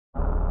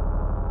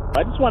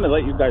I just want to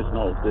let you guys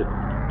know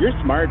that you're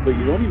smart, but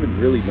you don't even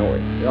really know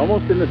it.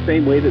 Almost in the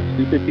same way that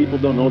stupid people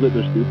don't know that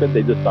they're stupid,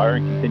 they just are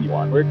and continue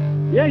onward.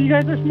 Yeah, you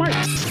guys are smart.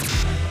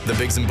 The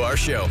Biggs and Bar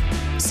Show.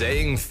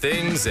 Saying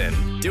things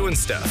and doing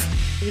stuff.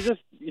 It's just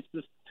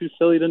too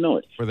silly to know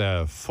it. For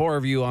the four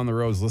of you on the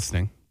roads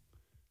listening,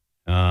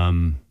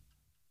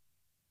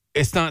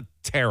 it's not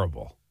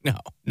terrible.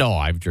 No,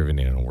 I've driven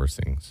in on worse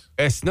things.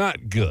 It's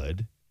not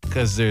good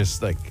because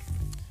there's like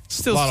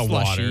Still a lot of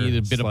slushy, water,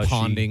 a bit slushy. of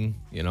ponding,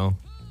 you know.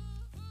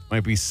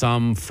 Might be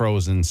some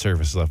frozen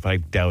surface left. I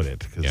doubt it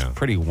because Yeah. it's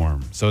pretty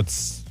warm. So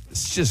it's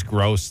just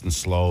gross and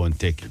slow and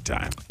take your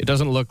time. It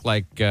doesn't look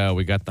like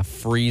we got the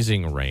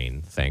freezing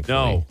rain, thankfully,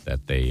 No.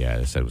 that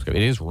they said was good.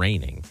 It is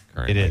raining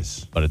currently. It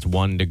is. But it's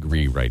 1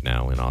 degree right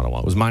now in Ottawa.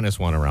 It was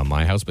 -1 around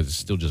my house, but it's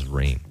still just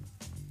rain.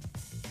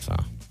 So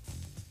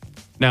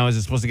Now, is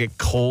it supposed to get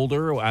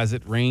colder as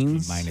it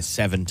rains?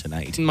 -7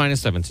 tonight.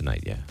 -7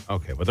 tonight, yeah.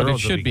 Okay, but But the it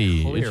roads will should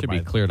be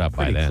clear cleared up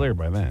by pretty then. clear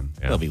by then.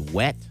 Yeah. It'll be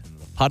wet.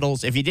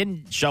 Puddles. If you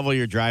didn't shovel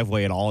your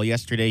driveway at all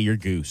yesterday, you're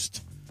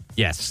goosed.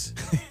 Yes.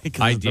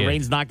 Because I the did.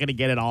 rain's not going to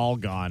get it all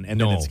gone, and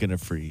then No. it's going to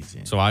freeze.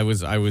 Yeah. So I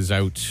was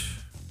out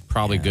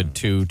probably good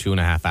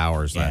 2.5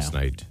 hours last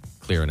Yeah. night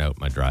clearing out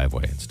my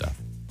driveway and stuff.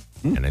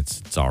 And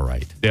it's all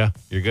right. Yeah,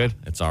 you're good?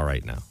 It's all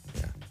right now.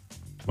 Yeah.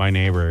 My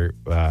neighbor,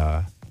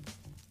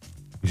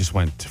 we just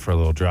went for a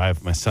little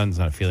drive. My son's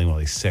not feeling well.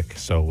 He's sick.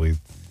 So we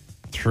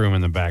threw him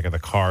in the back of the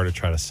car to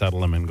try to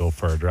settle him and go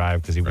for a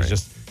drive because he was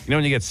just,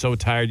 when you get so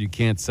tired you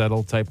can't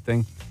settle type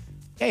thing?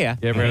 Yeah.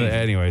 Yeah,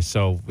 anyway,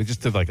 so we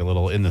just did like a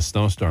little in the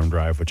snowstorm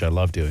drive, which I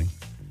love doing.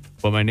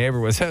 But my neighbor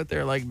was out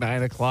there like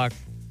 9 o'clock,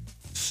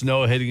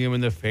 snow hitting him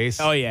in the face.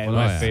 Oh, yeah. One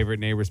of my favorite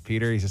neighbors,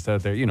 Peter. He's just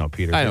out there. You know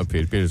Peter. I know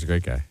Peter. Peter's a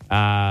great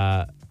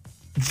guy.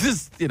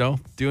 Just,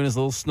 doing his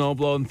little snow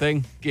blowing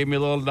thing. Gave me a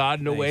little nod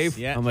and a wave.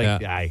 Yeah. I'm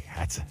like, Yeah.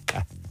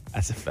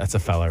 that's a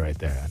fella right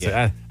there.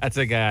 That's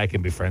a guy I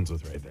can be friends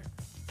with right there.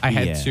 I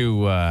had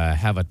to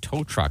have a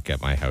tow truck at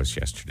my house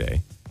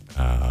yesterday.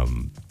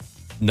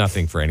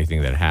 Nothing for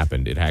anything that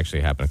happened. It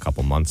actually happened a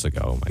couple months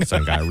ago. My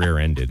son got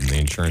rear-ended, and the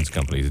insurance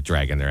company is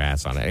dragging their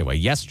ass on it. Anyway,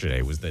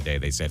 yesterday was the day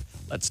they said,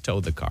 let's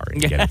tow the car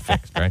and get it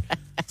fixed, right?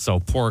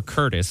 So poor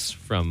Curtis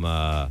from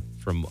I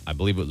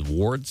believe it was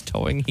Ward's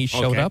Towing, he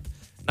showed up.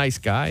 Nice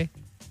guy.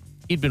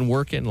 He'd been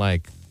working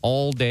like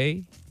all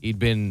day. He'd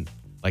been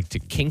like to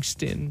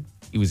Kingston.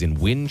 He was in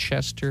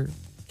Winchester.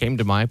 Came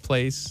to my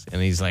place,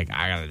 and he's like,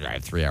 I got to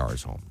drive 3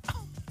 hours home.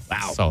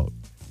 Wow. So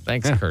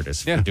thanks,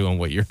 Curtis, for doing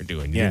what you're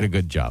doing. You did a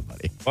good job,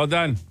 buddy. Well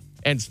done.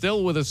 And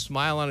still with a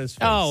smile on his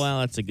face. Oh, well,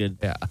 that's a good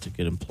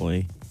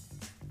employee.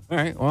 All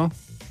right. Well,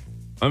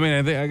 I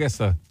mean, I guess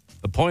the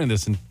point of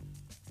this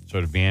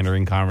sort of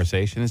meandering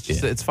conversation is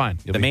just it's fine.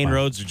 The main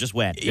roads are just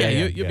wet. Yeah,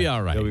 you'll be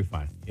all right. You'll be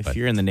fine. If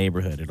you're in the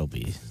neighborhood, it'll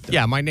be.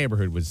 Yeah, my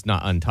neighborhood was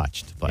not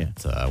untouched, but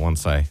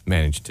once I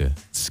managed to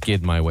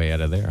skid my way out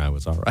of there, I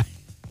was all right.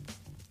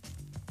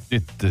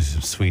 There's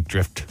some sweet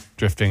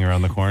drifting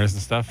around the corners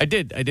and stuff. I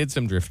did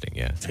some drifting,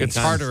 yeah. It's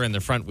harder in the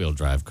front-wheel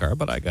drive car,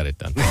 but I got it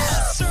done.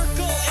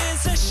 Circle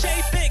is a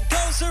shape, it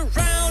goes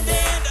around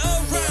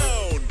and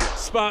around.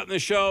 Spot in the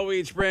show, we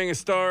each bring a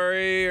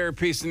story or a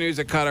piece of news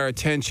that caught our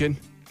attention.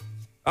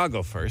 I'll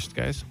go first,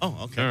 guys. Oh,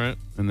 okay. All right.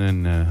 And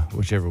then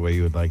whichever way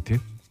you would like to.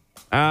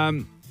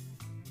 You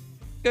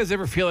guys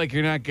ever feel like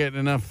you're not getting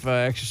enough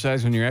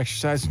exercise when you're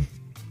exercising?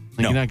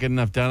 Like you're not getting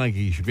enough done? Like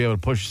you should be able to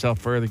push yourself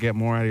further, get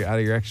more out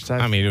of your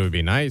exercise? I mean, it would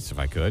be nice if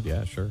I could.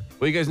 Yeah, sure.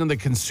 Well, you guys know the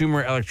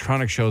Consumer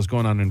Electronics Show is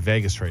going on in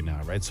Vegas right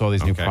now, right? So all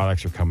these new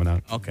products are coming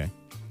out. Okay.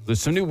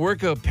 There's some new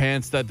workout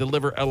pants that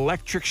deliver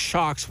electric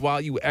shocks while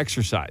you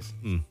exercise.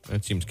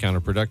 That seems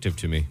counterproductive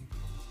to me.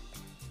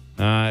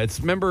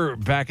 Remember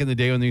back in the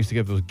day when they used to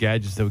get those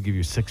gadgets that would give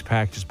you a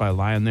six-pack just by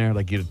lying there?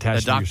 Like you'd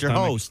attach The to your Dr.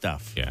 stomach? Ho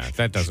stuff. Yeah,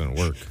 that doesn't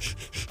work.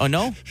 Oh,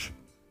 no?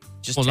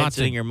 Just Well, not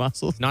tensing to- your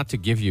muscles? Not to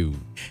give you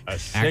A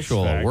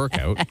actual six-pack.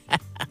 workout.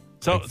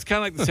 So it's kind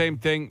of like the same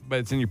thing, but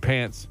it's in your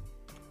pants.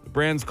 The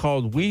brand's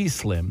called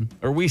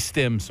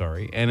Whistim,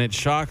 sorry, and it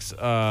shocks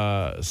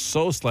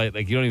so slight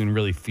like you don't even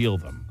really feel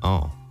them.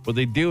 Oh. What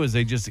they do is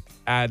they just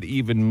add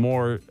even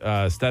more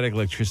static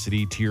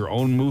electricity to your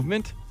own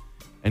movement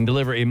and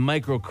deliver a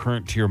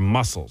microcurrent to your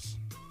muscles.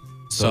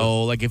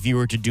 So, like, if you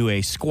were to do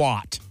a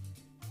squat,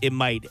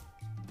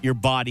 your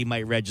body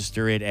might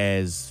register it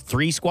as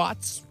 3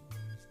 squats?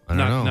 I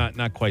don't know.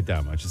 Not quite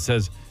that much. It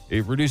says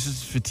it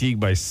reduces fatigue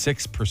by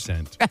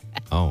 6%,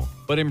 Oh.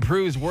 but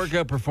improves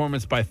workout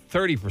performance by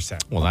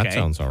 30%. Well, that Okay.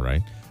 sounds all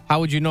right. How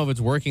would you know if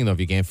it's working, though, if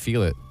you can't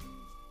feel it?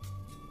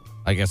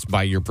 I guess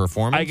by your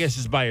performance? I guess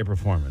just by your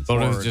performance. But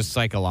Or it's just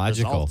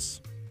psychological.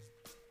 Results.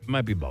 it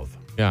might be both.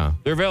 Yeah.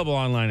 They're available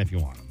online if you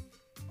want them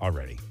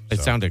already. It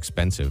So, sounds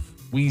expensive.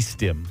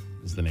 Whistim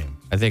is the name.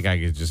 I think I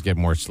could just get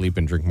more sleep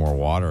and drink more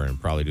water and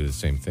probably do the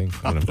same thing.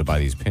 I don't have to buy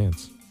these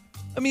pants.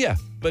 I mean, yeah,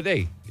 but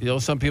hey,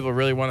 some people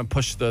really want to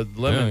push the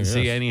limit Yeah, and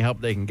see yes. any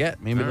help they can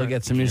get. Maybe they'll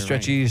get some new You're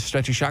right.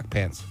 stretchy shock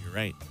pants. You're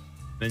right.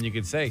 Then you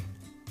could say,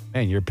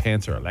 man, your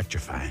pants are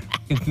electrifying.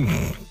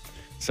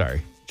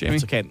 Sorry. Jamie?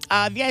 It's okay.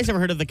 Have you guys ever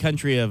heard of the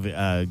country of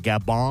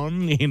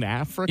Gabon in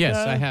Africa? Yes,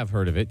 I have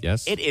heard of it.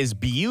 Yes. It is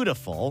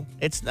beautiful.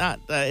 It's not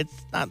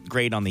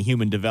great on the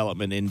Human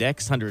Development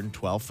Index,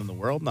 112th in the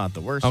world. Not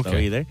the worst, though,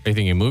 Okay. either. Are you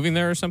thinking of moving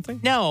there or something?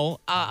 No,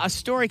 a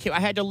story came.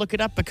 I had to look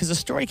it up because a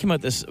story came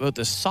out about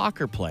this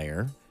soccer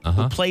player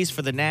who plays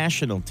for the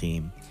national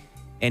team,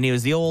 and he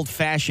was the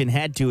old-fashioned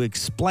had to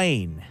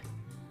explain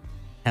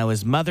how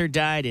his mother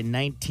died in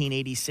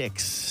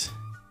 1986,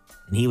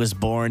 and he was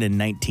born in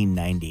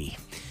 1990.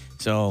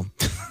 So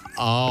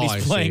Oh, he's I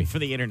playing see. for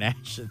the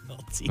international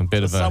team. A bit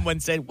So of a someone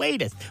said,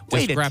 "Wait a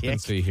tick."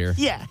 discrepancy here.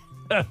 Yeah.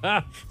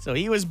 So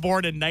he was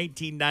born in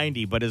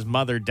 1990, but his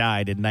mother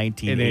died in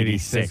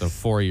 1986. So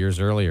 4 years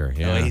earlier. So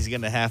Yeah. he's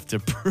going to have to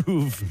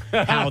prove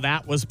how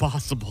that was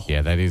possible.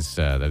 Yeah, that is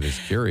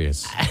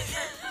curious.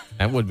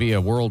 That would be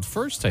a world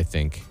first, I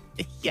think.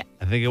 Yeah,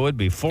 I think it would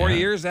be 4 Yeah.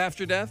 years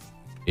after death.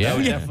 Yeah. That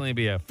would Yeah. definitely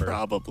be a first.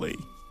 probably.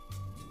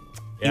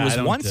 Yeah, he was I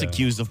don't, once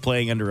accused of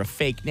playing under a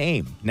fake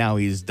name. Now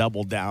he's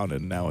doubled down,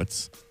 and now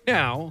it's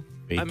Now,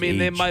 Fake I mean,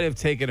 they age. might have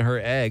taken her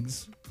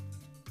eggs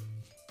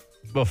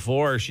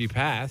before she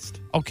passed,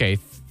 Okay.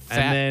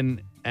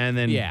 and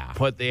then Yeah.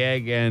 put the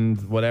egg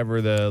and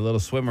whatever the little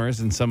swimmers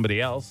and somebody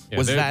else. Yeah,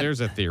 Was that- there's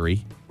a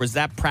theory. was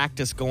that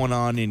practice going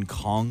on in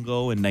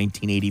Congo in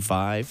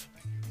 1985?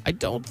 I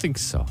don't think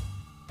so.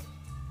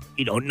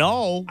 You don't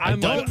know. I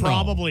don't know.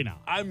 probably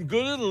not. I'm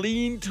gonna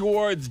lean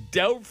towards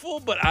doubtful,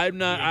 but I'm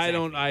not. I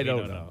don't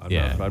know.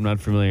 Yeah. I'm not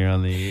familiar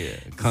on the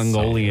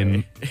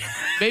Congolian.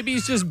 Maybe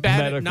he's just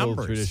bad at Medical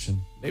numbers.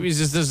 tradition. Maybe he's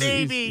just he's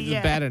Maybe, just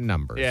yeah. bad at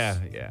numbers. Yeah.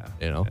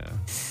 You know, Yeah.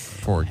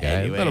 poor guy.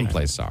 Anyway. Let him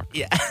play soccer.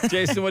 Yeah.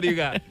 Jason, what do you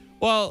got?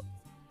 Well,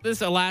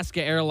 this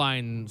Alaska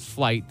Airlines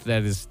flight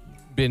that has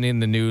been in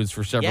the news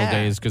for several Yeah.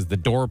 days because the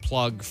door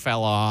plug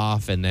fell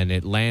off and then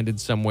it landed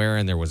somewhere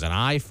and there was an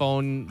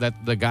iPhone that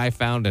the guy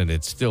found and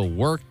it still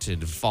worked. It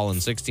had fallen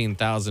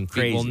 16,000 feet.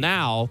 Crazy. Well,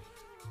 now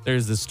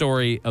there's the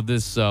story of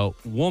this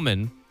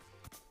woman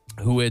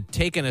who had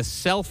taken a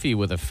selfie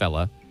with a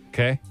fella.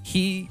 Okay.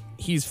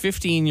 He's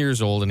 15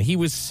 years old and he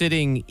was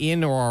sitting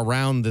in or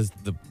around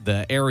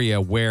the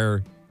area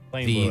where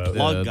Plane the blew out.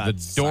 Plug got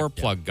door sucked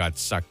plug got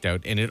sucked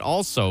out, and it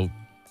also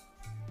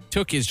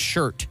took his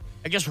shirt.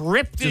 I just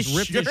ripped his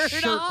Just ripped his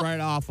shirt off. right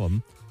off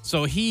him.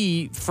 So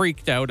he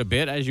freaked out a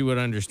bit, as you would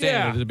understand.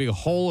 Yeah. There's a big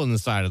hole in the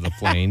side of the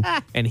plane,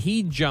 and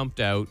he jumped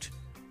out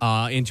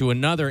into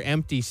another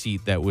empty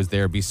seat that was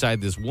there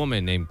beside this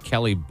woman named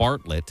Kelly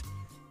Bartlett.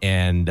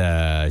 And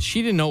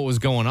she didn't know what was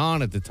going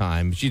on at the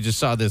time. She just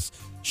saw this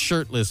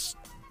shirtless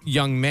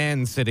young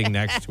man sitting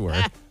next to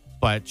her,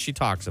 but she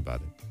talks about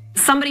it.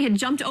 Somebody had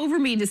jumped over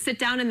me to sit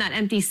down in that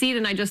empty seat,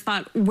 and I just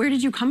thought, where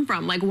did you come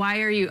from? Like, why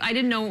are you? I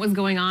didn't know what was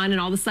going on, and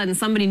all of a sudden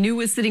somebody new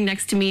was sitting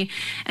next to me,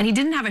 and he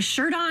didn't have a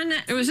shirt on.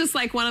 It was just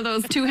like one of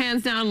those two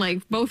hands down,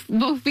 like both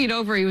feet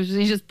over.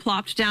 He just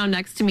plopped down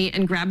next to me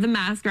and grabbed the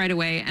mask right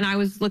away. And I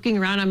was looking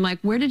around, I'm like,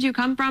 where did you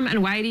come from,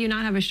 and why do you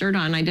not have a shirt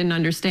on? I didn't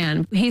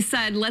understand. He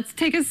said, let's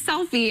take a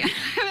selfie.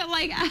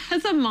 Like,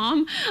 as a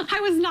mom, I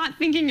was not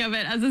thinking of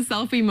it as a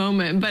selfie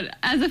moment, but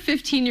as a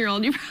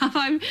 15-year-old,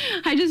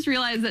 I just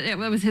realized that it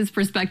was his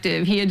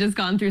perspective. He had just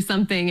gone through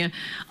something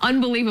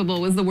unbelievable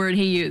was the word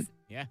he used.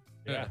 Yeah.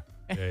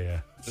 Yeah.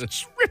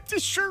 Just ripped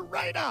his shirt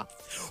right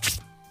off.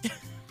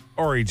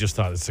 Or he just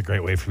thought it's a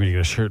great way for me to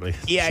get a shirtless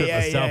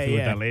selfie with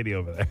yeah. that lady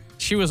over there.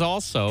 She was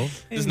also,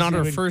 this is not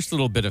her first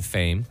little bit of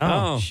fame.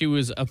 Oh. She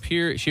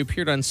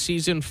appeared on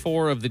season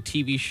 4 of the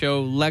TV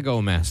show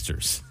Lego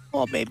Masters.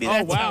 Well, maybe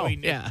that's how he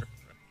knew. Yeah.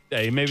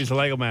 Yeah, maybe he's a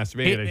Lego master.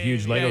 Maybe he had a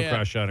huge Yeah, Lego yeah.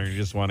 crush on her. And you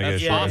just want to get a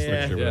Yeah, shirtless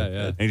yeah. picture. Yeah, with her.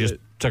 yeah. And he just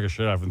took her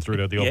shirt off and threw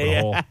it out the open Yeah,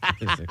 hole.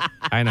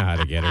 I know how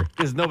to get her.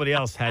 Because nobody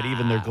else had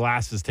even their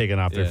glasses taken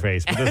off their Yeah.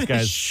 face. But this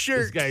guy's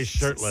Shirt.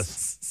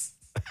 shirtless.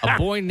 A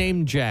boy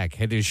named Jack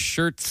had his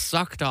shirt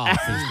sucked off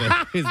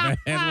is the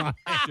headline.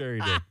 Sure he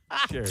did.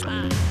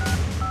 Sure he did.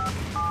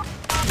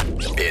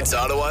 It's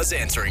Ottawa's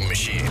answering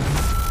machine.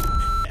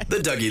 The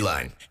Dougie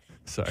Line.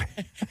 Sorry.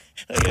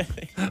 There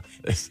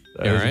was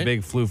all right? a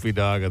big floofy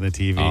dog on the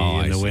TV Oh,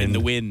 I in the see. wind. In the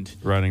wind.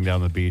 Running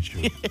down the beach.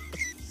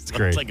 It's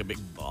great. It's like a big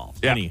ball.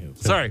 Yeah. Anywho.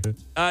 Sorry.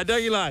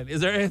 Dougie Line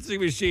is our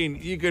answering machine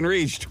you can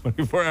reach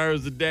 24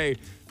 hours a day.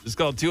 Just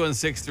call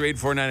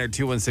 216-3849 or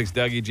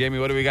 216-DOUGY. Jamie,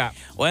 what do we got?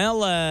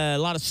 Well, a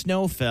lot of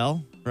snow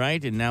fell,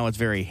 right? And now it's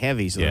very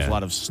heavy, so there's Yeah. a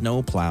lot of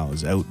snow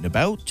plows out and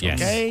about.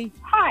 Yes. Okay.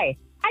 Hi,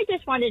 I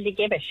just wanted to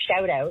give a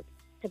shout out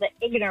to the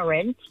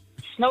ignorant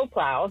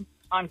snowplow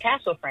on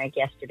Castle Frank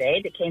yesterday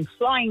that came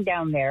flying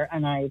down there,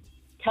 and I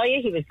tell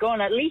you, he was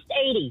going at least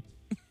 80.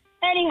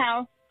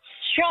 Anyhow,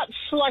 shot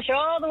slush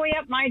all the way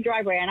up my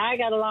driveway, and I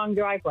got a long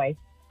driveway.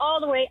 All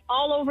the way,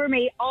 all over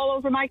me, all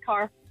over my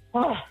car.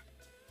 Oh,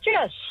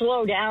 just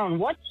slow down.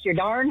 What's your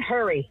darn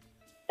hurry?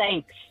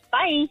 Thanks.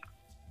 Bye.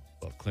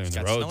 Well, clearing He's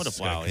the got roads. snow to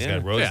plow, He's yeah.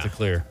 got roads Yeah. to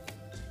clear.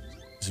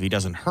 If he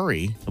doesn't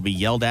hurry, he'll be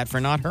yelled at for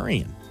not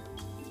hurrying.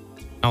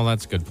 Oh,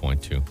 that's a good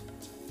point, too.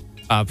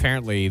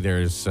 Apparently,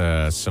 there's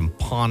some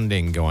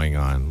ponding going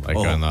on, like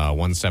Oh. on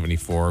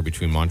 174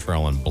 between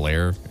Montreal and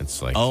Blair.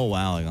 It's like Oh,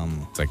 wow.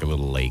 it's like a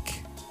little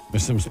lake.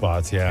 There's some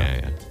spots, yeah.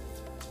 Yeah.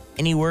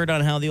 Any word on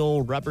how the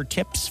old rubber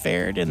tips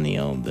fared in the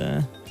old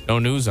No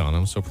news on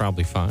them, so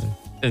probably fine.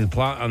 And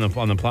on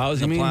the plows,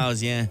 you mean?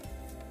 plows? Yeah,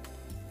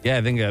 Yeah,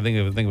 I think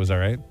it was all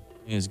right.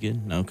 it was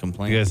good. No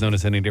complaints. You guys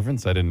notice any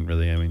difference? I didn't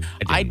really. I mean,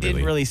 I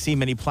didn't really see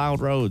many plowed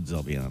roads.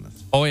 I'll be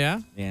honest. Oh, yeah?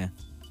 Yeah,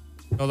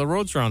 No, the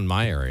roads around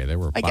my area, they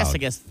were I plowed.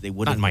 guess they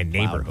would Not have in my been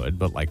plowed. neighborhood,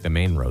 but like the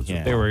main roads.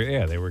 Yeah.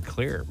 they were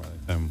clear by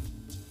the time.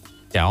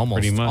 Yeah,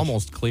 Pretty much.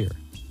 almost clear.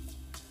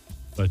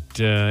 But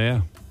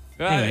yeah.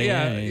 Anyway,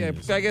 yeah.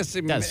 I guess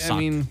does suck. I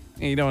mean,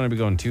 you don't want to be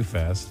going too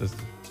fast. You're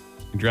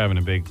driving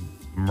a big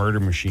murder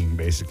machine,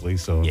 basically.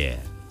 So Yeah,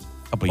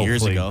 a couple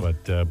years hopefully,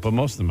 ago. but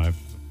most of them I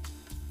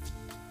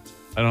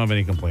don't have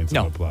any complaints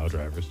No. about plow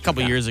drivers. A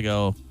couple years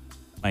ago,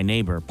 my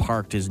neighbor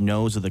parked his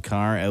nose of the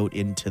car out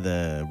into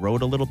the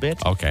road a little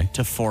bit. Okay.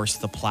 To force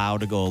the plow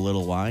to go a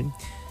little wide.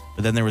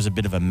 But then there was a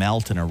bit of a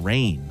melt and a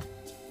rain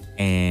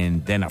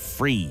and then a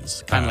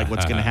freeze, kind of like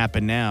what's going to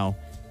happen now.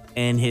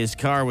 And his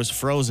car was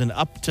frozen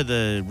up to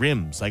the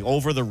rims, like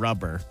over the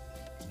rubber.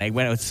 And I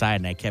went outside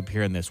and I kept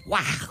hearing this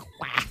whack,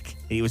 whack.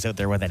 And he was out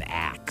there with an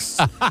axe.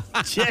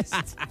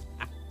 Just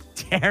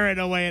tearing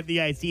away at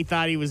the ice. He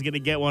thought he was going to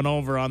get one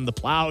over on the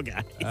plow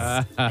guys.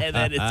 And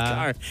then his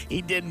car,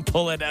 he didn't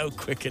pull it out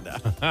quick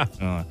enough.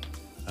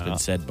 It's been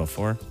said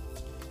before.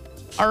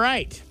 All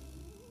right.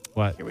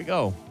 What? Here we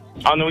go.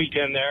 On the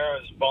weekend there, I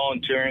was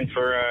volunteering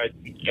for an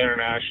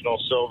international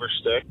silver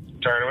stick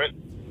tournament.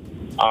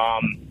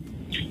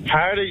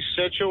 Had a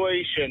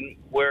situation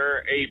where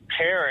a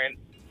parent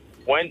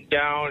went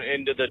down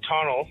into the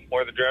tunnel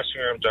where the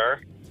dressing rooms are,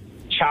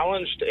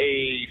 challenged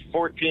a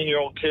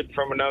 14-year-old kid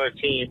from another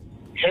team,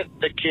 hit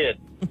the kid.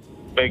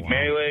 Big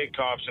melee,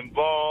 cops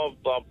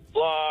involved, blah,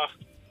 blah.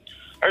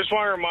 I just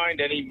want to remind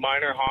any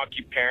minor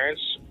hockey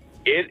parents,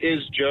 it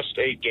is just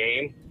a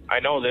game. I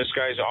know this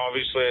guy's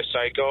obviously a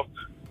psycho,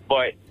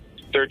 but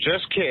they're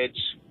just kids.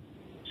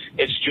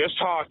 It's just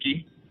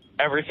hockey.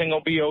 Everything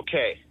will be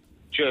okay.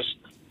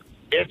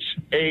 It's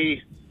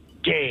a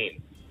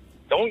game.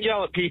 Don't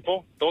yell at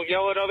people. Don't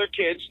yell at other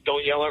kids.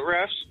 Don't yell at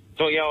refs.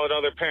 Don't yell at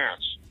other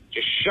parents.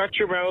 Just shut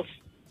your mouth,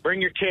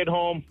 bring your kid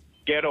home,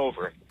 get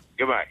over it.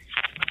 Goodbye.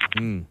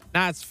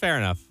 Nah, it's fair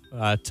enough.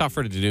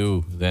 Tougher to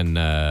do than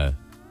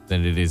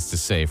it is to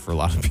say for a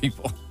lot of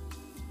people.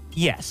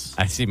 Yes.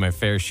 I see my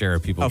fair share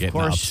of people Of getting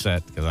course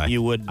upset because I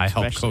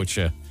help especially. coach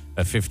a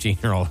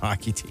 15-year-old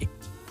hockey team.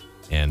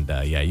 And,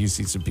 you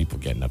see some people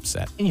getting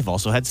upset. And you've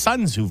also had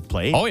sons who've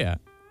played. Oh, yeah.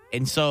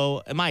 And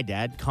so my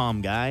dad,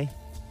 calm guy,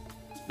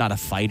 not a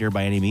fighter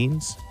by any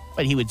means,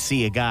 but he would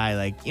see a guy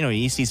like,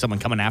 you see someone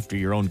coming after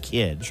your own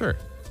kid. Sure.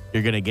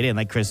 You're going to get in.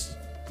 Like Chris,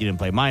 you didn't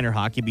play minor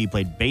hockey, but you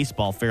played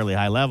baseball fairly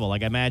high level.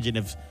 Like imagine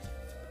if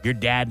your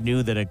dad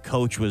knew that a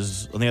coach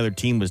was on the other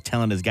team was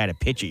telling his guy to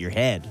pitch at your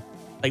head.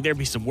 Like there'd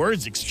be some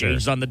words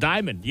exchanged on the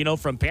diamond,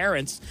 from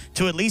parents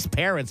to at least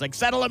parents. Like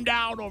settle him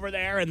down over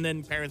there, and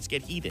then parents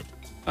get heated.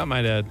 Not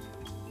my dad.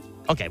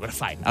 Okay, but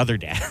fine. Other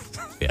dad.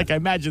 Yeah. Like I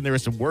imagine there were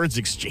some words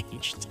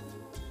exchanged.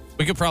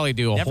 We could probably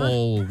do a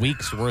whole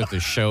week's worth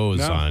of shows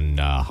on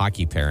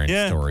hockey parent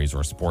stories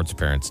or sports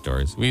parent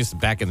stories.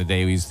 Back in the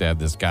day, we used to have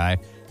this guy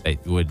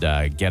that would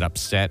get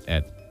upset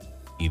at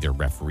either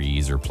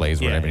referees or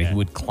plays or whatever. And he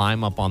would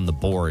climb up on the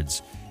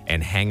boards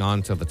and hang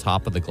on to the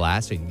top of the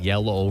glass and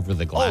yell over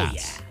the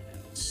glass.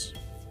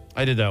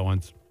 I did that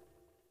once.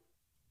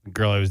 The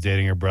girl I was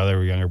dating,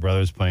 her younger brother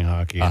was playing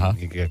hockey, and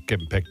he kept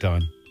getting picked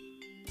on.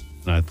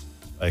 And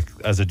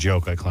as a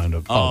joke, I climbed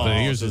up. Oh,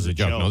 but yours is a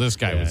joke. No, this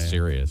guy was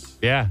serious.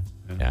 Yeah.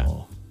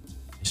 Oh,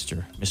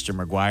 Mr.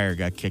 McGuire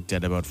got kicked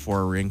at about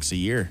 4 rinks a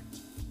year.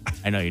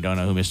 I know you don't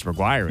know who Mr.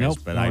 McGuire is,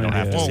 but I don't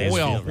have to say his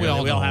field. We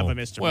all have a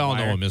Mr. McGuire. We all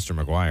know a Mr.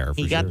 McGuire.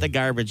 He got the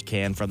garbage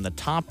can from the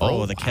top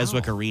row of the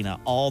Keswick Arena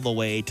all the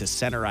way to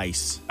center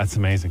ice. That's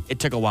amazing. It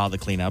took a while to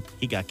clean up.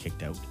 He got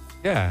kicked out.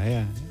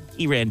 Yeah.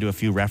 He ran to a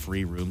few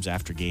referee rooms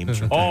after games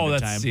from Oh,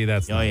 time to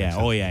that's time. that's.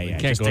 Oh nice. yeah.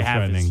 Can't go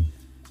threatening.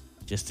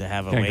 Just to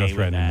have a Can't go way with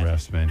threatening that.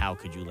 refs, man. How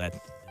could you let?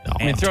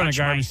 I mean, throwing a touch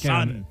my garbage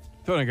son? can.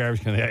 Throwing a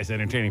garbage can on the ice is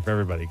entertaining for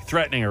everybody.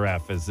 Threatening a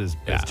ref is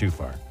too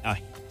far.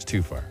 It's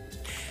too far.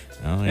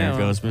 Oh, there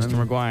goes Mr.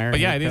 McGuire.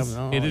 But yeah,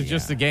 it is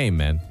just a game,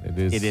 man. It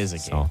is a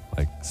game.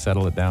 So,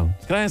 settle it down.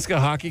 Can I ask a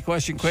hockey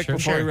question quick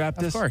before we wrap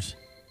this? Of course.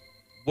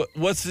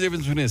 What's the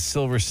difference between a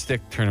silver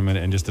stick tournament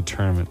and just a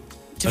tournament?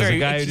 As a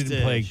guy who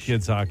didn't play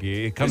kids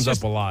hockey, it comes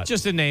up a lot.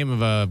 Just the name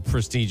of a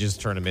prestigious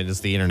tournament. It's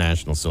the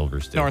International Silver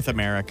Stick. North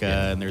America,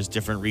 and there's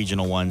different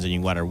regional ones, and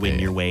you got to win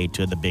your way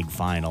to the big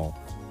final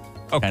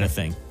kind of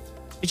thing.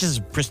 It's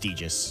just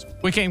prestigious.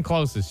 We came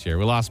close this year.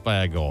 We lost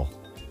by a goal.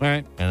 All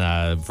right.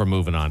 And for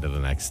moving on to the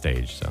next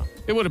stage. So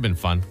it would have been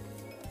fun.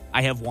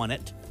 I have won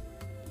it.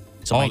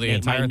 So Oh, my, the na-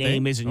 entire my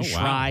name thing? is Oh, wow.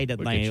 enshrined at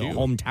Look my at you.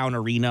 hometown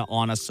arena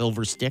on a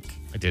silver stick.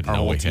 I didn't Our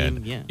know whole we team,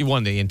 had. yeah. You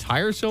won the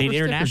entire silver The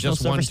stick or international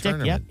just silver one stick,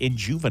 tournament? in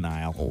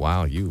juvenile. Oh,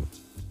 wow. I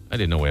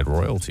didn't know we had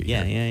royalty.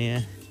 Yeah, here.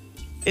 yeah.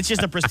 It's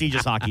just a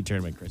prestigious hockey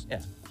tournament, Chris.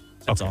 Yeah.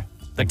 That's all.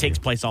 That Thank takes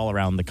you. place all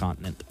around the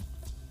continent.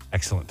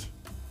 Excellent.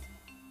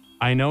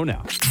 I know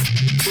now.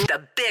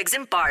 The Big Biggs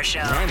and Bar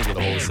Show. Trying to get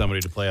a hold of somebody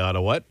to play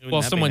OttaWHAT. Well,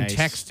 that be someone nice?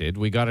 texted.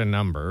 We got a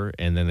number,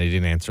 and then they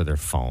didn't answer their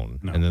phone.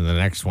 No. And then the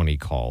next one he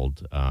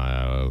called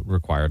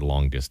required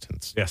long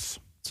distance. Yes.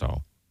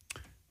 So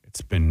It's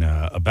been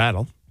a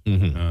battle.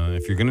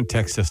 If you're going to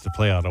text us to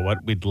play OttaWHAT,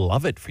 we'd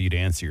love it for you to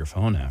answer your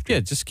phone after. yeah,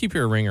 just keep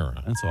your ringer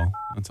on. That's all.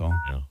 That's all.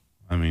 Yeah.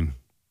 I mean,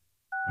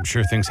 I'm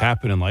sure things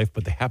happen in life,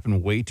 but they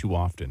happen way too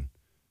often.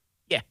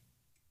 Yeah.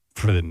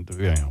 For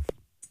the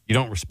you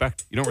don't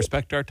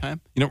respect our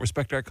time. You don't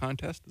respect our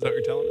contest. Is that what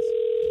you're telling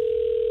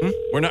us?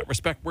 We're not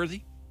respect worthy.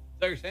 Is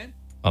that what you're saying?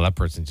 Well, that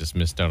person just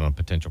missed out on a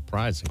potential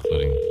prize,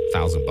 including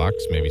 $1,000,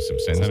 maybe some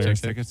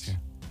Senators tickets.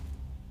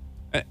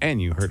 Yeah.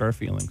 And you hurt our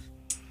feelings.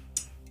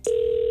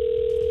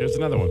 Here's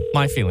another one.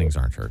 My feelings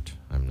aren't hurt.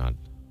 I'm not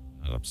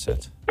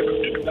upset.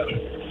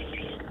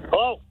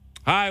 Hello,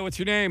 Hi, what's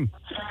your name?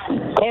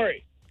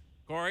 Corey.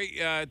 Corey,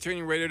 turn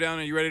your radio down.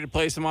 Are you ready to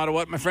play some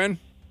OttaWHAT, my friend?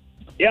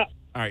 Yeah.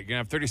 All right, you're going to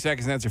have 30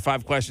 seconds to answer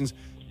 5 questions.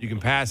 You can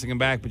pass and come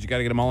back, but you got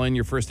to get them all in.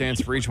 Your first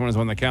answer for each one is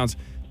one that counts.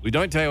 We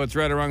don't tell you what's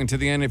right or wrong until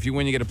the end. If you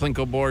win, you get a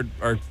Plinko board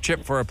or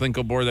chip for a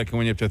Plinko board that can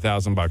win you up to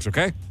 $1,000,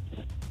 okay?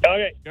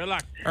 Okay. Good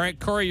luck. All right,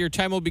 Corey, your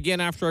time will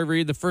begin after I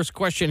read the first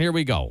question. Here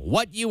we go.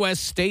 What U.S.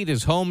 state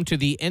is home to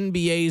the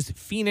NBA's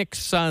Phoenix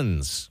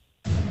Suns?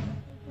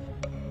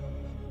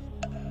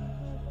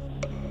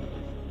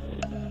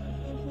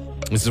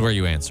 This is where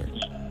you answer.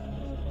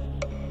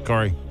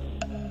 Corey.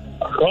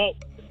 Well,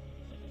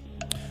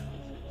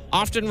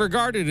 Often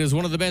regarded as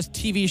one of the best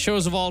TV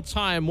shows of all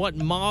time, what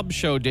mob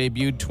show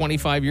debuted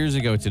 25 years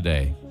ago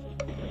today?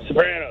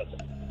 Sopranos.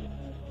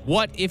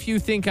 What If You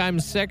Think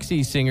I'm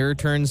Sexy singer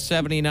turns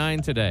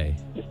 79 today?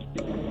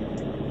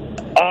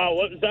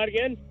 What was that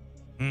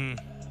again?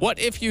 What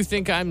If You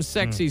Think I'm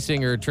Sexy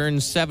singer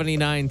turns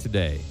 79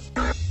 today?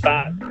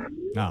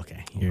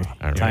 Okay. Your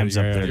right. time's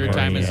up there. Your Corey.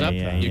 time is Yeah, up.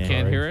 yeah, You yeah.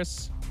 can't hear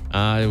us?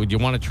 Would you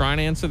want to try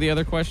and answer the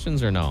other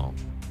questions or no?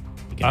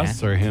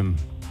 Us or him?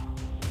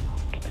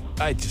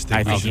 I just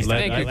think we should he's let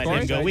Thank you, let Corey.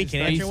 him go. We can Stay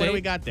answer. What do safe. we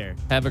got there?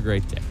 Have a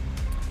great day.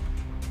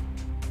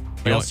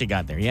 What else you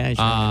got there? Yeah.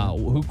 Sure.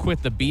 Who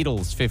quit the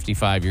Beatles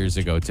 55 years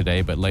ago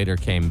today, but later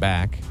came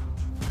back?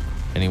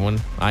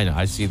 Anyone? I know.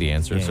 I see the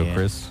answer. Yeah, so, yeah.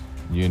 Chris,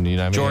 you need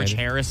George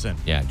Harrison.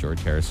 Yeah,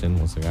 George Harrison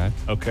was the guy.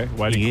 Okay,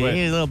 why did He he had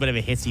quit? a little bit of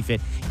a hissy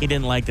fit. He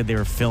didn't like that they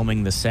were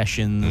filming the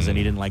sessions, and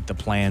he didn't like the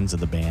plans of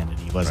the band, and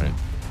he wasn't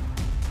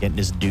getting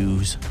his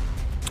dues.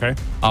 Okay.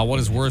 What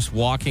is worse,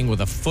 walking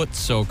with a foot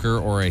soaker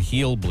or a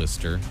heel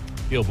blister?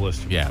 Heel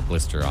blister. Yeah,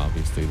 blister,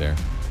 obviously, there.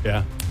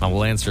 Yeah.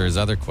 We'll answer his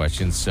other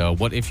questions. So,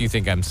 what If You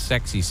Think I'm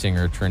Sexy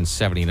singer turns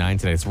 79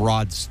 today? It's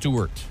Rod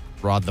Stewart.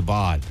 Rod the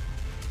Bod.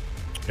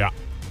 Yeah.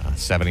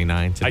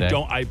 79 today.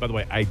 By the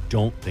way, I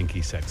don't think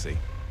he's sexy.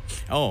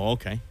 Oh,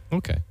 okay.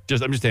 Okay.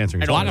 I'm just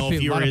answering. I a don't lot know of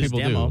if you a lot were of his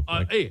people demo.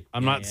 do. Hey,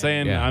 I'm not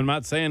saying yeah. I'm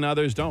not saying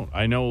others don't.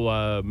 I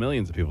know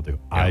millions of people do.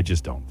 I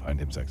just don't find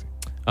him sexy.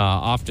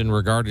 Often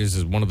regarded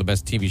as one of the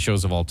best TV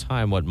shows of all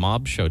time, what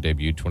mob show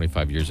debuted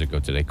 25 years ago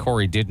today?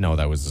 Corey did know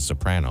that was The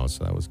Sopranos,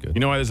 so that was good. You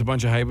know why there's a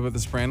bunch of hype about The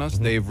Sopranos?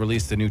 They've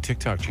released a new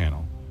TikTok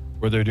channel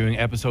where they're doing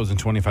episodes in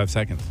 25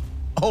 seconds.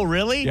 Oh,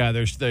 really? Yeah,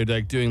 they're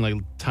like doing like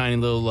tiny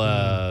little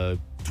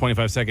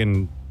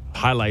 25-second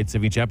highlights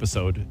of each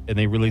episode, and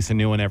they release a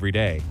new one every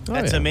day.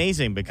 That's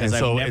amazing because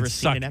I've never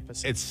seen an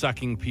episode. It's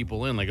sucking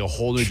people in, like a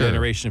whole new Sure.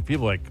 generation of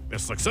people. Like,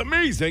 this looks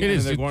amazing. It and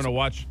is. they're going to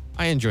watch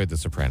I enjoyed The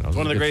Sopranos.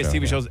 one of the greatest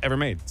TV shows ever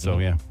made. So,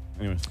 yeah.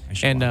 Anyways.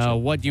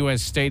 And what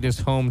U.S. state is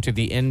home to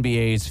the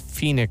NBA's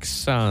Phoenix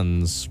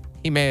Suns?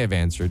 He may have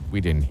answered.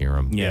 We didn't hear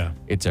him. Yeah.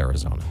 It's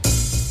Arizona.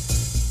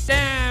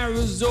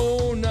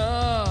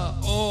 Arizona,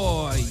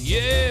 oh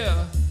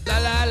yeah. La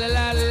la la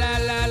la la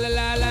la la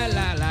la la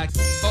la la.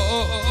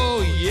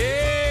 Oh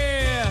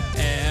yeah.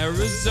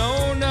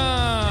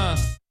 Arizona.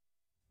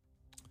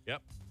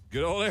 Yep.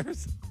 Good old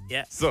Arizona.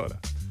 Yeah. Soda.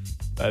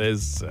 That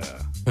is...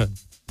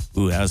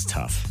 Ooh, that was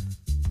tough.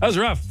 That was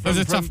rough. That was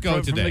a tough go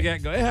from today. the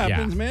get-go. It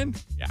happens, man.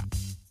 Yeah.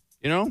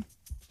 You know?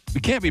 We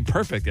can't be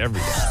perfect every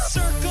day.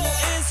 Circle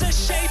is a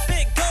shape,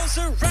 it goes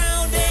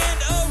around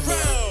and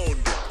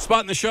around.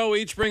 Spot in the show,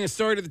 we each bring a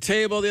story to the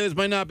table the others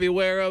might not be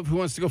aware of. Who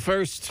wants to go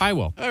first? I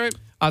will. All right.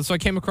 So I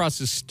came across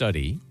this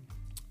study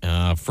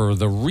for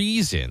the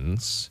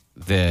reasons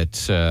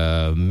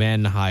that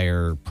men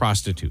hire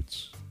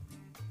prostitutes.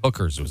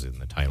 Hookers was in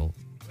the title.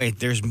 Wait,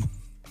 there's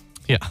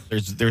Yeah.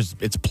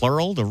 it's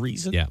plural, the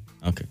reason? Yeah.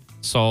 Okay.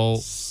 So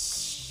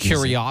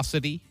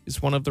curiosity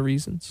is one of the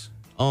reasons.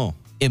 Oh.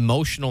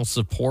 Emotional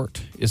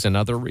support is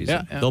another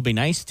reason. Yeah. They'll be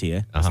nice to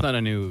you. It's not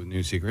a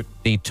new secret.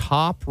 The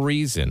top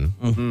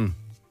reason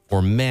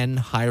for men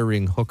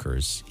hiring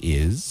hookers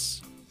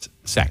is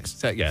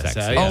sex. Yeah. Sex.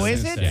 Oh,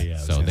 is it? Yeah,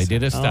 So they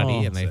did a study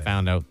Oh. and they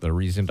found out the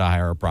reason to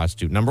hire a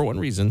prostitute, number one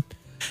reason,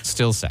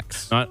 still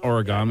sex. Not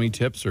origami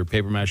tips or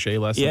paper mache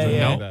lessons. Yeah, or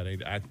anything yeah. like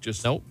that.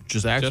 Just Nope.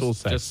 Just actual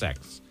sex. Just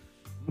sex.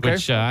 Okay.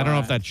 Which I don't know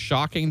if that's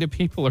shocking to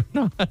people or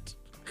not.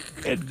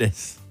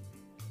 Goodness.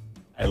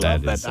 I That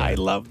love that. is, I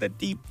love that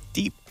deep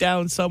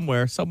down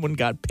somewhere, someone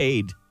got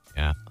paid.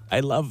 Yeah. I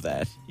love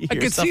that. You I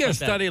hear could stuff see a like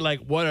that. study like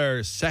what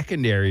are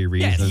secondary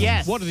reasons.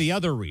 yes. What are the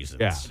other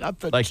reasons? Yeah. At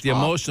the Like the top.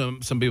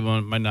 emotion, some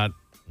people might not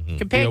be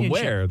Companionship.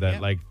 aware that Yeah.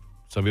 like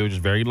some people are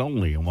just very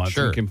lonely and want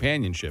Sure. some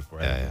companionship.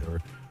 Right? Yeah,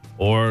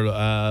 Or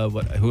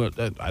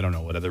I don't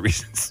know what other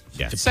reasons.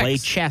 Yeah. to Sex. play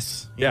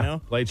chess. You know?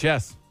 Play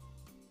chess.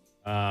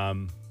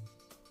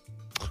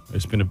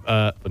 There's been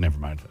but never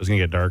mind. I was gonna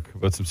get dark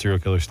about some serial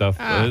killer stuff.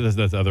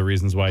 That's other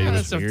reasons why you was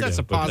that's a- weird. that's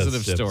a But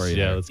positive story Yeah,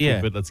 there. let's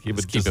Yeah. keep Let's it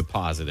keep just it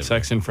positive.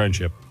 sex and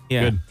friendship.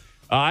 Yeah. Good.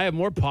 I have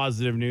more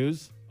positive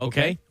news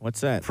Okay.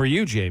 What's that? for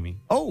you, Jamie.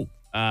 Oh.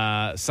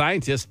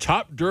 Scientists,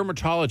 top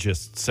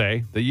dermatologists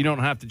say that you don't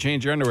have to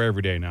change your underwear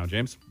every day now,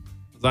 James.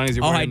 As long as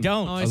you're Oh, wearing, I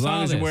don't. Oh, I as saw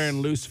long as you're this.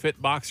 wearing loose fit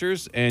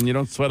boxers and you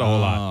don't sweat a whole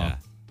lot. Yeah.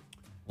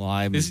 Well,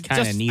 I'm This is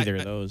kind of just- neither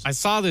of those. I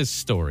saw this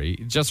story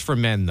just for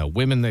men, though.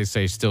 Women, they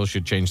say, still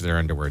should change their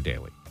underwear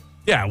daily.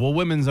 Yeah, well,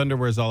 women's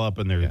underwear is all up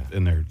in their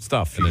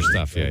stuff. And their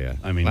stuff, yeah.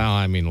 I mean,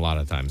 well, a lot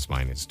of times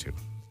mine is too.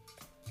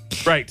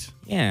 right.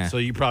 Yeah. So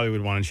you probably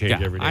would want to change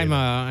Yeah, every day.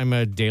 I'm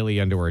a daily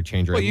underwear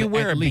changer. Well, you at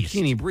wear a least.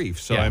 bikini brief,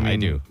 so Yeah, I mean, I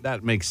do.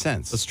 that makes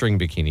sense. A string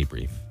bikini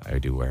brief I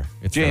do wear.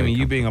 It's Jamie, very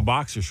you being a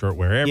boxer short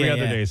wear, every Yeah,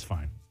 other yeah. day is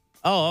fine.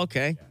 Oh,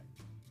 okay.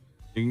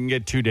 You can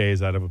get 2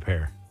 days out of a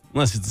pair,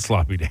 unless it's a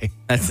sloppy day.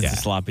 That's a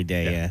sloppy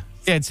day, yeah.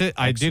 Yeah,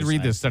 I did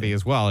read this Exercise study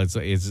as well. It's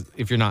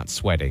if you're not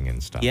sweating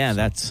and stuff. Yeah, so,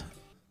 that's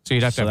so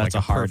you'd have to so have that's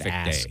like a hard perfect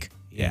ask. day.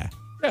 Yeah.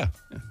 Yeah,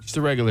 just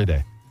a regular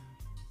day.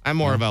 I'm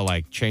more about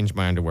like change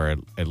my underwear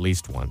at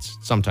least once,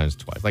 sometimes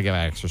twice. Like if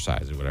I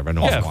exercise or whatever. I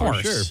don't Yeah,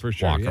 wanna for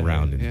sure. walk Yeah,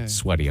 around yeah. in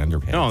sweaty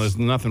underpants. No, there's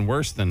nothing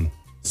worse than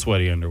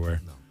sweaty underwear.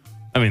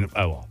 I mean,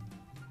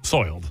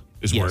 soiled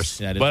is Yes, worse.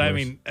 that is but I worse.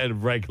 mean, at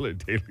regular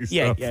daily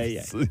Yeah, stuff. yeah.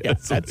 Yeah,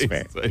 that's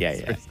fair.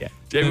 Yeah.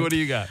 Jamie, what do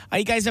you got?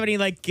 You guys have any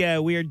like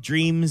weird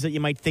dreams that you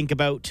might think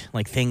about?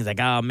 Like things like,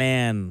 oh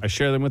man. I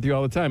share them with you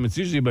all the time. It's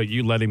usually about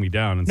you letting me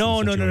down. In No.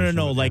 some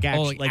situation. Like Oh,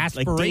 actually, like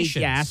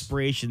aspirations.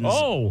 aspirations.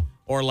 Oh,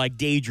 Or like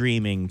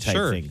daydreaming type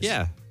sure. things.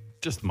 Yeah.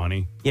 just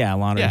money. Yeah, a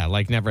lot of Yeah,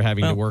 like never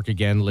having to Well- work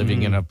again,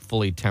 living in a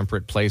fully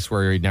temperate place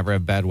where you never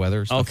have bad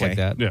weather, stuff Okay. like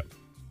that. Yeah.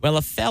 Well,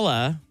 a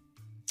fella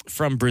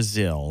from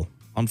Brazil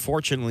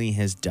unfortunately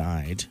has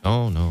died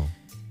Oh no.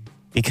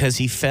 because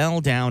he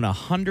fell down a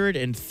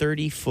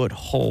 130-foot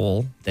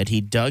hole that he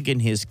dug in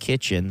his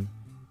kitchen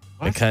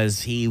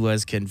because he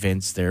was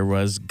convinced there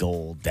was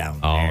gold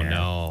down Oh there.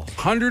 no.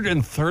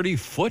 130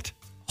 foot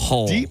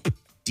Hole. deep.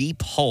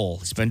 Hole.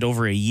 He spent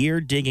over a year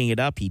digging it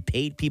up. He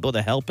paid people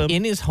to help him.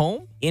 In his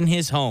home? In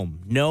his home.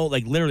 No,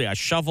 like literally a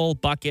shovel,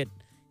 bucket.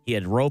 He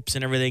had ropes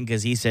and everything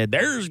because he said,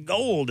 there's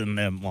gold in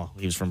them. Well,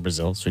 he was from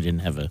Brazil, so he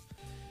didn't have a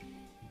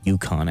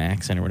Yukon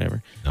accent or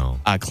whatever. No.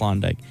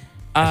 Klondike.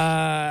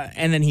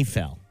 And then he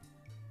fell.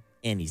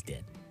 And he's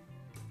dead.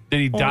 Did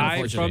he die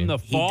unfortunately. from the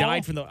fall? He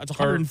died from the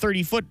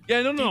 130 foot.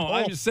 Yeah, no. deep I'm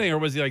hole. just saying, or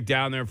was he like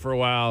down there for a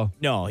while?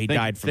 No, he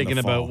died from thinking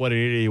the fall. about what an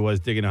idiot he was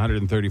digging a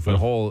 130 foot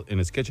hole in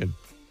his kitchen.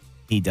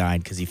 He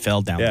died because he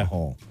fell down Yeah. the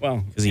hole.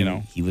 Well, Because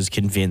he was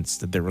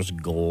convinced that there was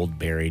gold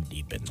buried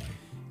deep in there.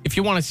 If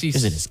you want to see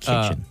Is it his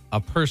kitchen? a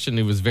person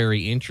who was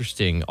very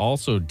interesting,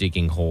 also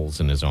digging holes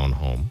in his own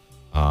home,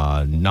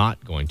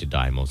 not going to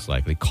die most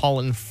likely,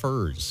 Colin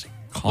Furze.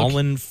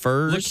 Colin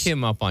Furze? Look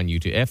him up on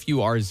YouTube.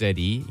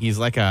 F-U-R-Z-E. He's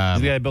like a...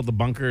 The guy built a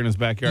bunker in his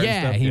backyard. and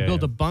Yeah, stuff? he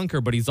built a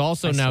bunker, but he's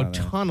also I now saw that.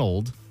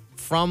 tunneled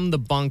from the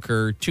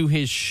bunker to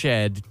his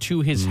shed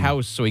to his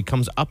house, so he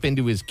comes up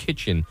into his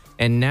kitchen,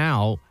 and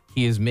now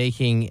he is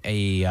making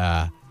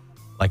a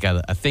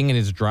thing in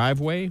his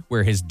driveway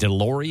where his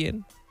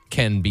DeLorean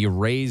can be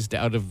raised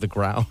out of the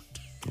ground.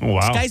 Oh, wow.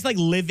 This guy's like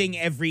living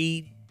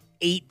every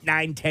 8,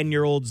 9,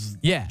 10-year-old's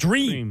Yeah,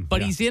 dream.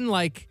 but Yeah. he's in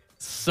like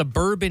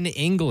suburban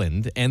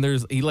England, and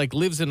he like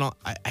lives in I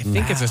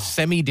think it's a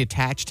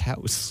semi-detached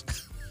house.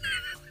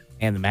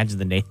 And imagine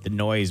the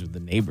noise with the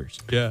neighbors.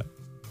 Yeah.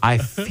 I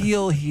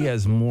feel he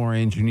has more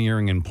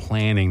engineering and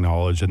planning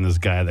knowledge than this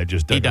guy that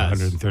just dug a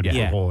 130 foot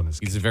Yeah. hole in his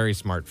He's kitchen. a very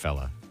smart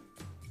fella.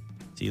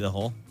 See the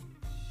hole?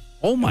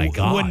 Oh my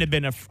God. Wouldn't have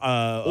been a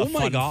my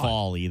fun God.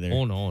 fall either.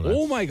 Oh no! Oh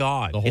that's- my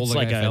God. The hole It's the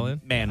like guy fell a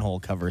in?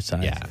 manhole cover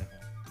size. Yeah.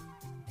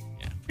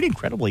 Pretty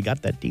incredible he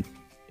got that deep.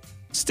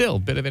 Still,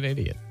 bit of an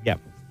idiot. Yeah.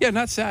 Yeah,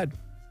 not sad.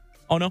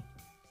 Oh, no?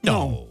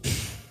 No.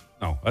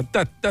 No.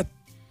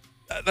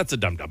 That's a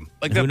dum-dum.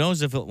 Like Who that,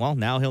 knows if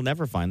now he'll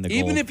never find the gold.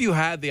 even if you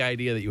had the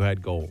idea that you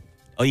had gold.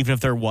 Oh, even if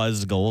there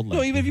was gold?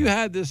 No, even if you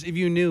had this, if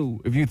you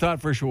knew, if you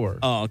thought for sure.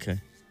 Oh, okay.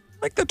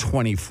 Like the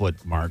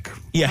 20-foot mark.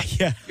 Yeah.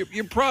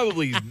 You're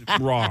probably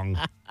wrong.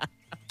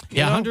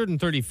 Yeah, know?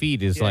 130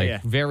 feet is Yeah.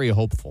 very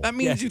hopeful. That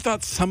means you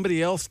thought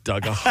somebody else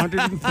dug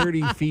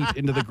 130 feet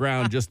into the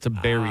ground just to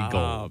bury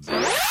gold.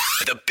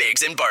 The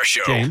Biggs and Bar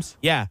Show. James?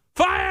 Yeah.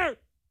 Fire!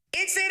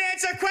 Instant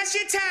answer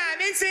question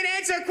time. Instant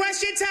answer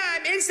question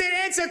time. Instant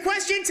answer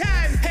question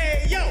time.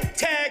 Hey, yo,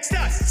 text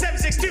us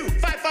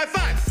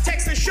 762-555.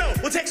 Text the show.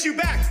 We'll text you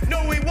back.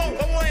 No, we won't,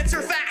 but we'll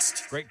answer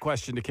fast. Great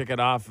question to kick it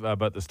off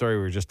about the story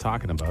we were just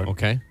talking about.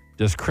 Okay.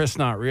 Does Chris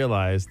not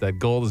realize that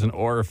gold is an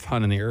ore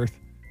found in the earth?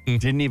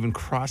 Didn't even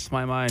cross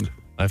my mind.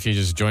 If you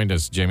just joined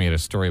us, Jimmy had a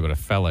story about a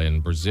fella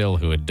in Brazil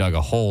who had dug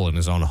a hole in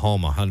his own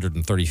home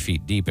 130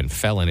 feet deep and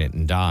fell in it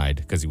and died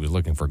because he was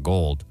looking for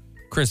gold.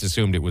 Chris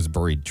assumed it was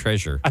buried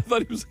treasure. I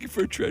thought he was looking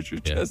for a treasure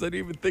chest. I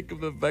didn't even think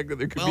of the fact that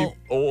there could be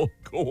old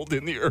gold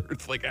in the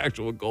earth, like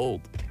actual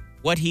gold.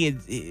 What you're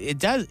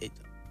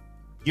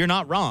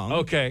not wrong.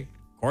 Okay.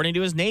 According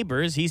to his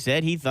neighbors, he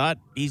said he thought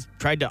he's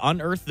tried to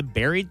unearth the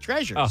buried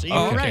treasure. So you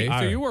were okay.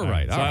 right. So you were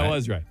right. So I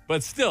was right.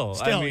 But still,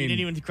 I mean, you didn't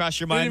even cross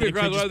your mind. Didn't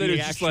even cross that it could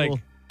it's just just be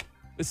like,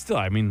 but still,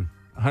 I mean,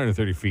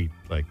 130 feet,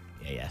 like,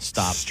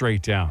 stop.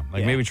 straight down.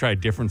 Like maybe try a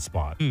different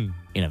spot. In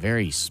a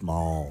very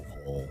small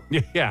hole.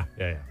 Yeah.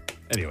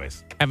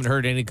 Anyways. Haven't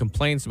heard any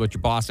complaints about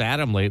your boss,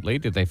 Adam, lately.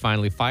 Did they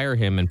finally fire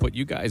him and put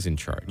you guys in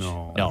charge?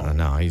 No.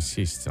 No,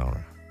 he's still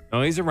around.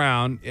 No, he's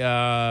around.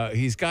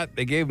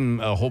 They gave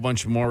him a whole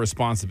bunch more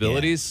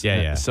responsibilities.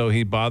 Yeah. So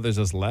he bothers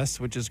us less,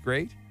 which is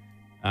great.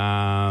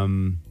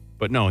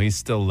 But no, he's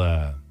still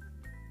in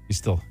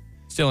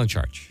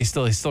charge. He's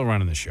still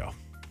running the show.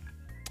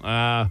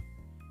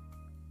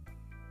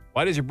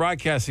 Why does your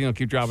broadcasting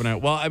keep dropping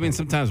out? Well, I mean,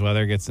 sometimes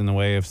weather gets in the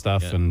way of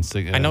stuff. Yeah.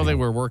 And I know they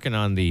were working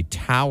on the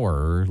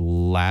tower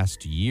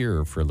last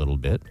year for a little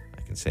bit.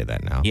 I can say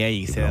that now. Yeah,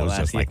 you can say that it was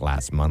just like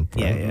last month.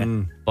 Right?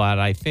 Yeah. But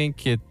I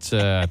think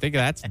I think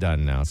that's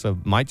done now. So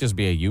it might just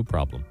be a you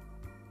problem.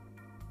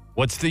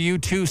 What's the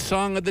U2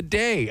 song of the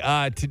day?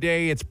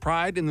 Today it's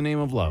Pride in the Name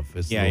of Love.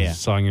 Is the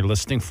song you're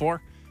listening for.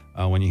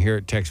 When you hear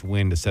it, text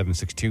WIN to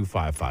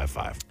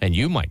 762-555. And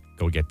you might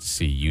go get to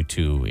see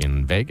U2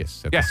 in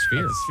Vegas at the Sphere.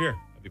 At the Sphere.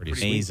 Pretty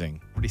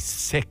amazing. Pretty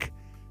sick.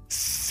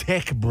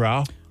 Sick,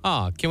 bro.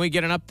 Can we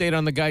get an update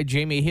on the guy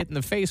Jamie hit in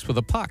the face with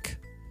a puck?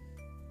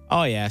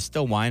 Oh, yeah.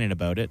 Still whining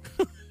about it.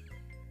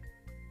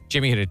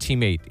 Jimmy hit a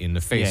teammate in the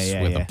face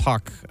with a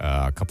puck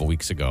a couple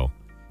weeks ago.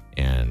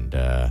 And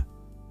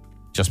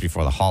just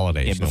before the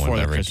holidays, before the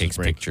whenever he Christmas takes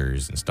break.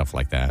 pictures and stuff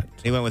like that.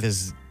 He went with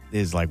his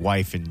like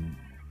wife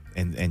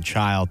and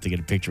child to get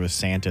a picture with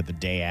Santa the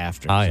day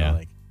after. Oh, yeah.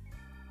 Like,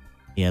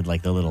 he had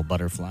like the little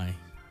butterfly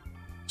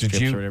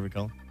strips or whatever you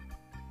call them.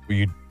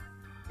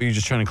 Were you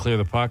just trying to clear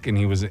the puck and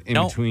he was in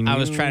between you? I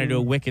was trying to do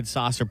a wicked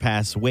saucer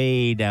pass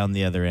way down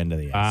the other end of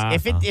the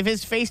ice. If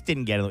his face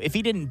didn't get if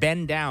he didn't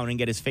bend down and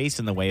get his face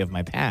in the way of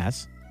my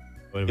pass,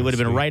 it would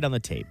have been right on the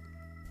tape.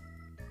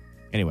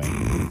 Anyway,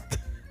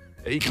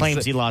 he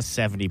claims he lost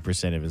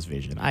 70% of his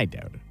vision. I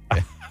doubt it.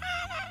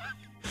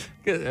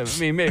 I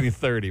mean, maybe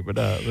 30, but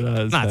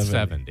not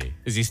 70.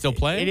 Is he still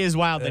playing? It is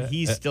wild that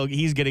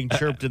he's getting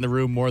chirped in the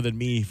room more than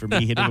me for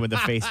me hitting him in the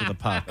face with a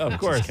puck. Of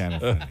course. Kind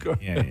of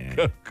funny.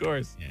 Of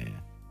course. Yeah.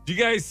 Do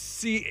you guys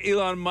see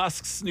Elon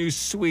Musk's new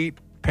sweet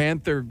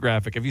Panther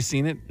graphic? Have you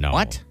seen it? No.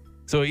 What?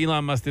 So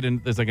Elon Musk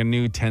there's like a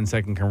new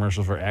 10-second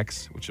commercial for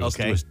X, which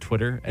was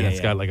Twitter, and it's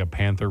got like a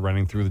panther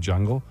running through the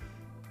jungle.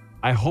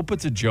 I hope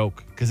it's a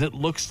joke because it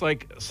looks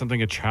like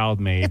something a child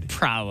made. It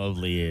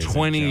probably is.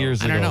 20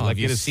 years ago. I don't know. Like, Have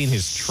you seen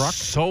his truck?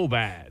 So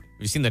bad. Have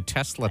you seen the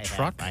Tesla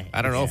truck?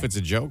 I don't know if it's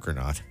a joke or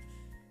not.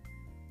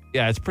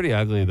 Yeah, it's pretty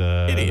ugly, It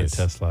the is.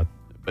 Tesla.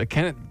 But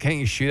can't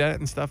you shoot at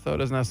it and stuff, though?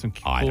 Doesn't it have some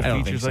cool I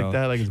don't features think like so.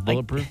 that? Like it's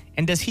bulletproof?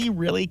 And does he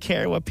really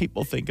care what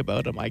people think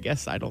about him? I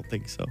guess I don't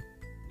think so.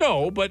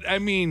 No, but I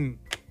mean,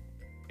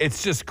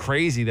 it's just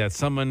crazy that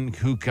someone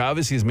who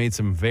obviously has made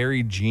some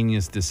very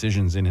genius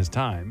decisions in his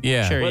time.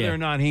 Yeah. Sure, Whether or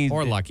not he's...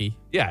 Or lucky.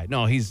 Yeah,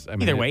 no, he's... I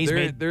mean, Either way, he's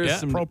made there's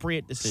some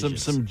appropriate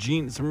decisions. some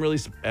really...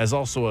 As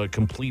also a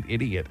complete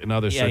idiot in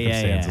other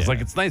circumstances. Yeah. Like,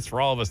 it's nice for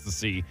all of us to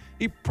see.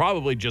 He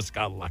probably just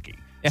got lucky.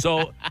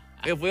 So,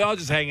 if we all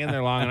just hang in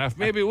there long enough,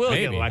 maybe we'll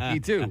get lucky,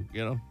 too,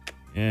 you know?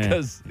 Yeah.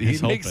 Because he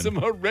He's makes hoping. some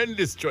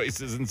horrendous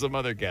choices in some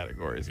other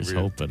categories. He's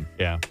hoping.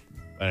 Yeah.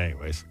 But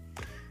anyways.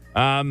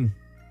 Has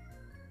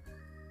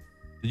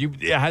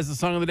the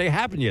song of the day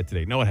happened yet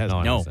today? No, it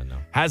hasn't. No.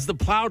 Has the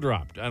plow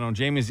dropped? I don't know.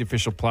 Jamie's the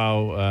official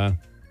plow.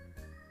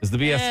 Is the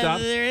BS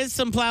stopped? There is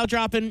some plow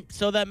dropping,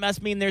 so that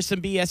must mean there's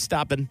some BS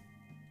stopping.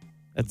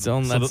 That's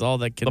all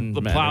that can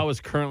The matter. plow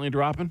is currently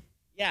dropping?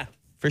 Yeah,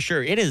 for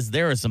sure. It is.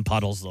 There are some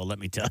puddles, though, let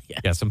me tell you.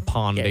 Yeah, some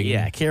ponding.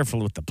 Yeah, careful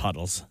with the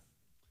puddles.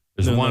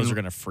 There's one. Those are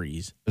going to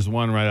freeze. There's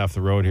one right off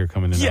the road here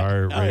coming into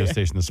our radio yeah.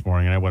 station this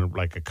morning, and I went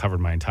I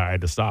covered my entire. I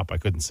had to stop. I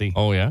couldn't see.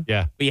 Oh, yeah?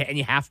 Yeah. But yeah, and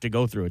you have to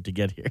go through it to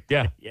get here.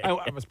 Yeah. Yeah.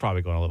 I was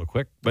probably going a little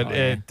quick, but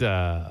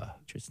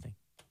Interesting.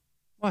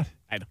 What?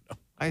 I don't know.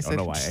 I I said don't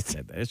know why I just-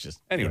 said that. It's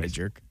just Anyways. being a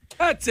jerk.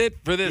 That's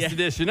it for this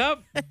edition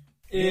of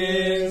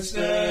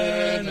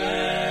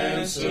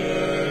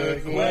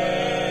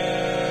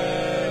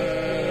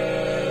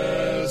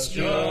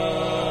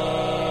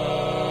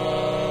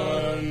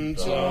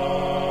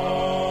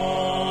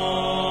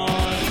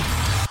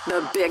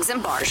The Biggs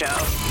and Bar Show.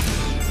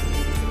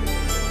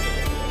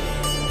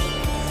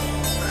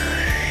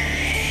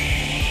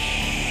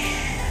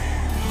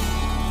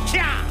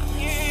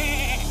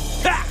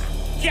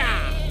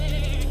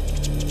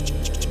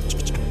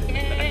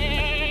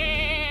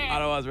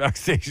 Ottawa's Rock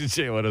Station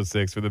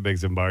J106 for the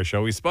Biggs and Bar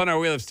Show. We spun our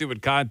Wheel of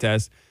Stupid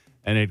contest,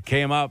 and it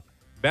came up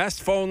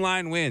best phone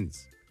line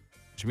wins,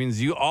 which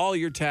means all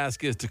your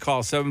task is to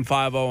call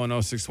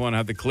 750-1061,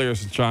 have the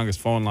clearest and strongest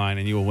phone line,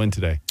 and you will win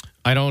today.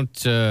 I don't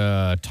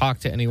talk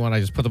to anyone. I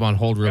just put them on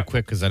hold real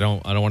quick because I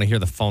don't want to hear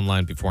the phone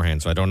line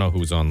beforehand, so I don't know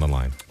who's on the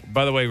line.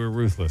 By the way, we're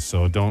ruthless,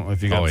 so don't.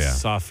 If you got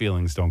soft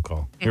feelings, don't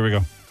call. Here we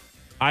go.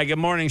 Hi, good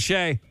morning,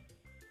 Shay.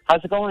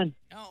 How's it going?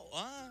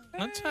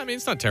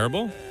 It's not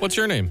terrible. What's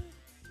your name?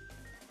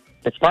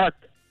 It's Mark.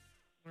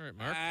 All right,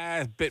 Mark.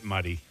 A bit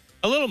muddy.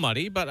 A little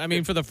muddy, but I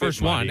mean, for the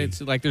first one, muddy.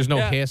 it's like there's no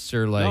hiss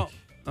or like.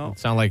 No. It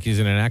sound like he's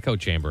in an echo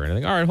chamber or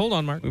anything. All right, hold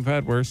on, Mark. We've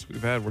had worse.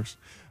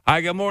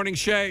 Hi, good morning,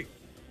 Shay.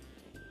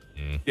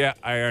 Yeah,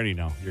 I already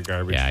know. You're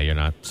garbage. Yeah, you're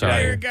not.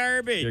 Sorry. You're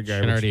garbage. You're I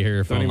garbage. can already hear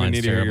your phone Don't even line's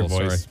need to hear your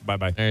terrible. voice. Sorry.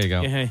 Bye-bye. There you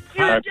go. Yeah.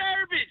 You're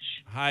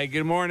garbage. Hi,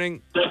 good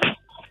morning.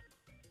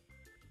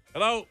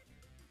 Hello.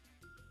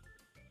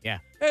 Yeah.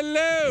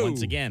 Hello.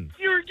 Once again.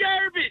 You're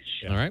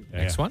garbage. All right,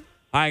 next one.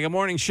 Hi, good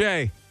morning,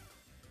 Shay.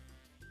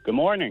 Good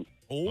morning.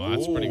 Oh,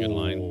 that's a pretty good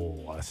line.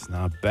 Oh, that's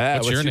not bad.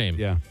 What's your name?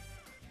 Yeah.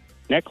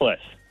 Nicholas.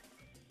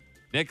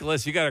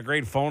 Nicholas, you got a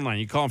great phone line.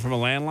 You calling from a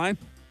landline?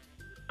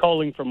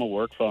 Calling from a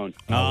work phone.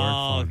 Work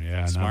phone.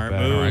 Yeah, smart not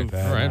bad. move.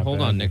 Not All right, not hold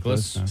bad, on,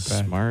 Nicholas. Not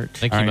bad. Smart. I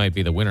think All he right. might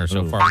be the winner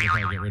so far. We're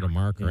going to get rid of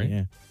Mark,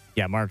 right?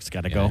 Yeah, Mark's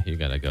got to Yeah, go. you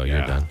got to go. Yeah,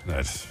 You're done.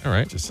 That's All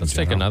right, just in let's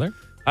take general. another.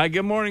 Hi,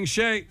 good morning,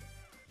 Shay.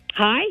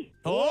 Hi.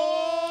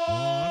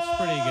 Oh, that's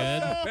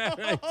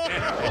pretty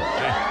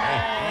good.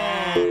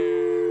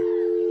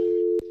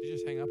 Did you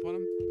just hang up on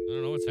him? I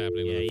don't know what's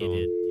happening Yeah, with the you phone.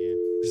 did.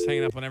 Yeah. Just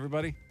hanging up on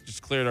everybody?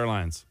 Just cleared our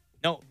lines.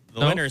 No,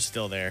 the No. winner's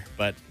still there,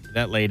 but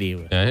that lady.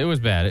 Yeah, it was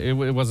bad. It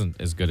wasn't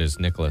as good as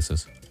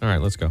Nicholas's. All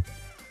right, let's go.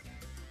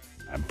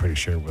 I'm pretty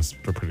sure it was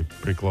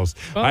pretty close.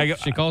 Well, Hi, if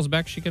she calls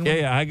back, she can win.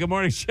 yeah. Hi, good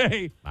morning,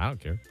 Shay. I don't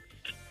care.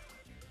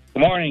 Good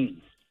morning.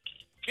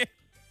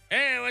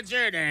 Hey, what's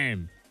your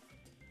name?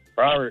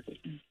 Robert.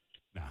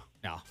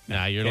 No.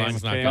 Nah, your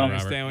line's not Can't good,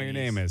 understand Robert. what your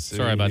name is.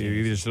 Sorry about you that.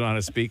 either don't know how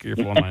to speak or your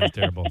phone line is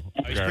terrible.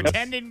 He's Regardless.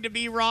 pretending to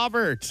be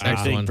Robert.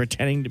 Next one.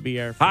 Pretending to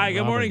be our friend Hi,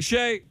 good morning, Robert.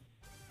 Shay.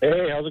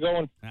 Hey, how's it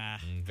going?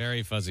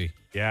 Very fuzzy.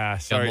 Yeah,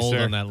 Got sorry, mold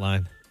sir. on that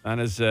line. Not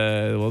as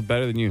well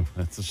better than you.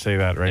 Let's just say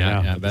that right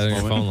now. Yeah, at better this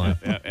than your moment.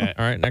 phone line. Yeah.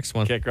 All right, next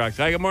one. Kick rocks.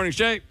 Hi, good morning,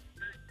 Shay.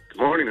 Good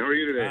morning. How are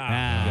you today?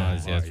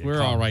 Yes,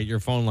 we're all right. Your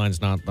phone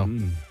line's not, though.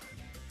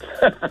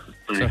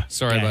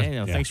 Sorry Yeah, about hey,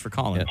 no, Thanks for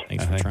calling. Yeah.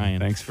 Thanks for trying.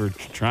 Thanks for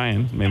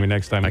trying. Maybe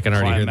next time I can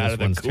already climb hear out this of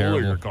the one's cooler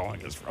terrible. you're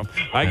calling us from.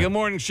 Hi, good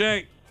morning,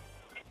 Shay.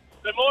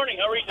 Good morning.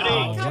 How are you today?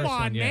 Oh, Come worst on,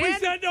 one yet. man. We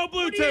said no Bluetooth.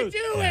 What are you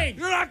doing?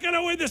 You're not going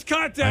to win this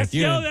contest. Like,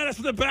 you Yelled didn't- at us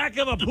from the back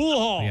of a pool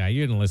hall. Yeah,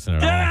 you didn't listen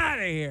at Get all. out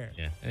of here.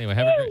 Yeah. Anyway,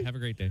 have a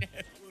great day.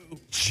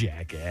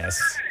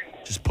 Jackass.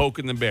 Just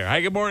poking the bear.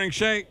 Hi, good morning,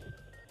 Shay.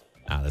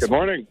 Good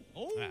morning.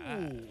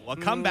 A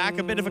comeback,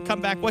 a bit of a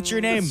comeback. What's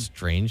your name?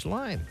 Strange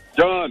line.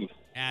 John.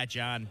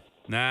 John.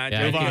 Nah, Yeah,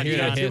 I too can much, hear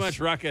that too hiss. much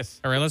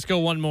ruckus. All right, let's go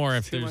one more.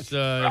 If Too there's if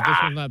this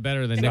one's not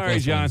better than Sorry,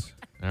 Nicholas John. one's.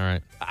 All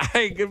right.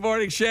 Hi, good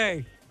morning,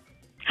 Shay.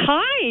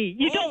 Hi.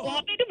 You don't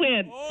want me to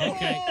win.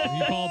 Okay,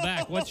 you call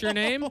back. What's your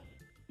name?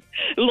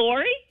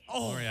 Lori?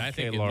 Lori. I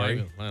think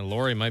Lori.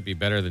 Lori might be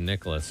better than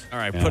Nicholas. All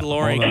right, put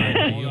Lori. Hold on.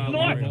 Hold on,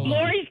 hold on.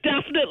 Lori's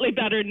definitely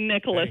better than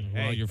Nicholas.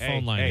 Well, your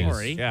phone line is.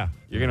 Lori. Yeah,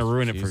 you're going to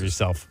ruin it for Jesus.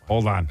 yourself.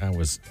 Hold on.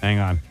 Hang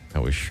on.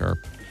 That was sharp.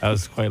 That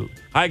was quite.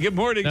 Hi, good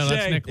morning, No, Shay.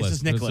 that's Nicholas. This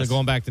is Nicholas. Let's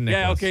going back to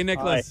Nicholas. Yeah, okay,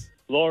 Nicholas.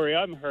 Lori,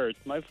 I'm hurt.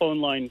 My phone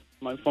line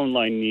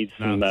needs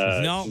some,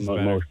 No. some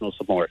emotional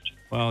support.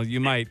 Well, you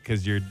might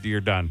because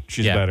you're done.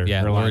 She's Yeah, better.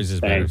 yeah, Her Lori's line's is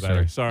better.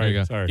 better. There you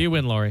go. Sorry. You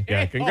win, Lori.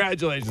 Yeah,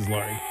 congratulations,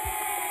 Lori.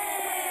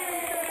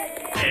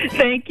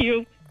 Thank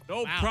you.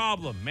 No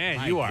problem, man.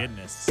 My you are.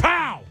 goodness.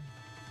 Pow!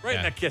 Right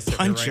in Yeah. the kiss.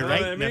 Punch you you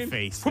right in the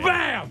face, man.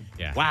 Bam!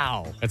 Yeah.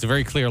 Wow. That's a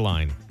very clear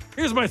line.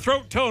 Here's my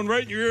throat tone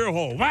right in your ear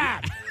hole.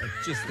 Wham!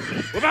 Just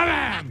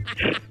bam!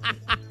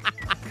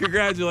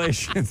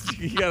 Congratulations.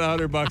 You got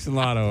 $100 in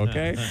lotto,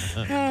 okay?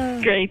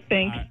 Great.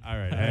 Thanks. All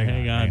right,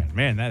 Hang on.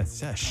 Man,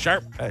 that's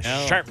sharp. That's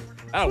sharp.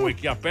 That'll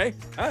wake you up, eh?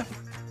 Huh?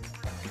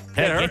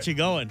 Get you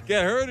going.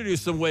 Get her to do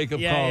some wake-up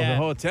Yeah, calls yeah. at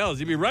hotels.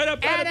 You'd be right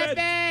up out of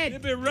bed.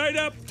 You'd be right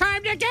up.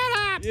 Time to get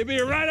up. You'd be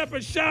right up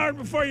and showered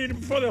before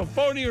the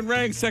phone even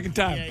rang second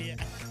time. Yeah.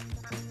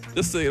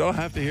 Just so you don't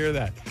have to hear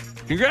that.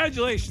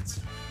 Congratulations.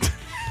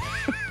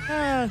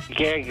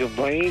 Can't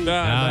complain.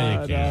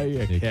 No, you can't. you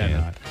You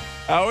cannot.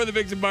 We're the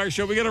Biggs and Bar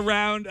Show. We got a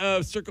round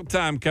of Circle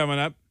Time coming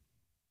up,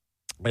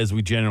 as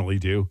we generally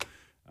do.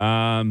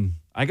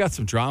 I got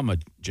some drama,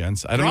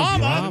 gents. I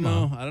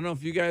don't know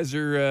if you guys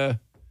are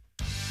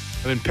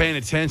have been paying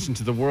attention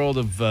to the world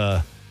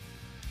of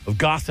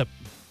gossip.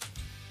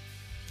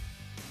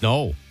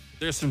 No.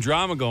 There's some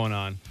drama going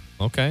on.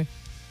 Okay.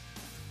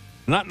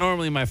 Not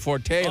normally my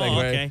forte.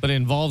 Okay. But it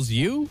involves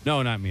you?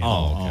 No, not me.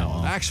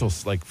 Oh. Actual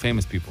like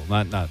famous people,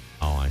 not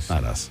I see.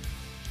 not us.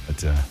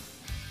 But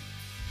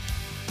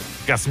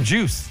got some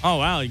juice Oh,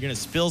 wow. You're going to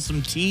spill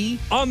some tea?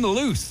 on the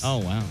loose. Oh,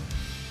 wow.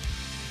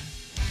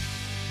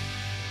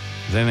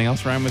 Does anything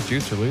else rhyme with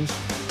juice or loose?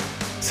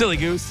 Silly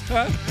goose.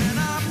 Huh?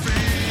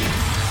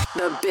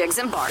 The Biggs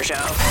and Bar Show.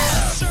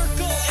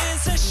 Circle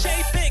is a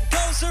shape, it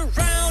goes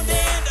around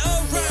and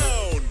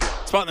around.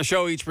 Spot in the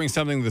show each brings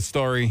something to the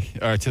story,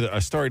 or to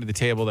a story to the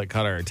table that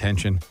caught our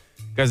attention.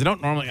 Guys,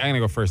 I'm going to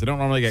go first. I don't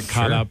normally get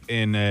caught up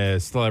in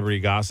celebrity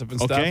gossip and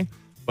stuff. Okay.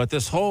 But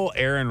this whole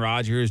Aaron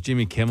Rodgers,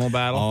 Jimmy Kimmel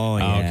battle. Oh,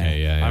 yeah.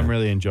 Okay, yeah. I'm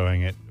really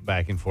enjoying it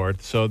back and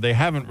forth. So they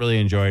haven't really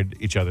enjoyed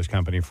each other's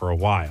company for a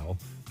while.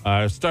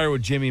 It started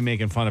with Jimmy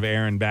making fun of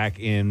Aaron back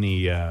in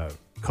the early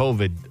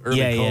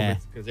COVID,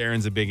 because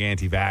Aaron's a big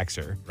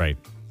anti-vaxxer. Right.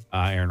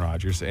 Aaron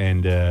Rodgers,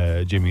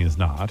 and Jimmy is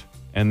not.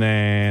 And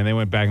then they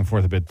went back and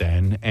forth a bit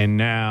then. And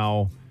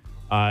now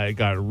it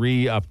got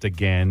re-upped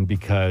again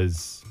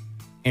because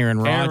Aaron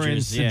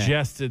Rodgers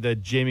suggested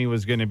that Jimmy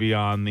was going to be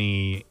on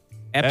the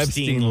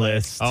Epstein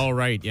list. Oh,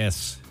 right.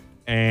 Yes.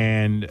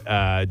 And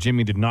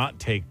Jimmy did not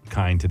take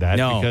kind to that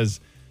because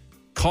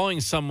calling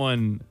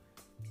someone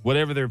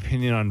whatever their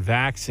opinion on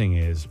vaxxing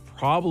is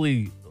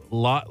probably a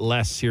lot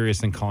less serious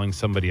than calling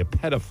somebody a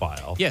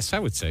pedophile. Yes, I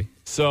would say.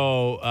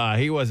 So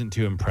he wasn't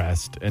too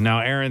impressed. And now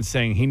Aaron's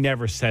saying he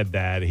never said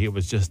that. He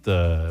was just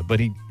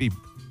but he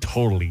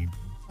totally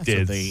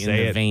did say it. In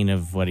the vein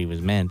of what he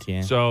was meant,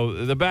 yeah.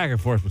 So the back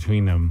and forth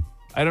between them,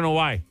 I don't know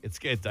why.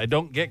 I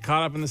don't get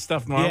caught up in this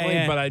stuff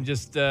normally, but I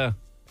just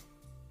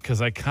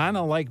because I kind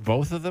of like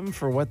both of them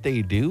for what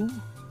they do.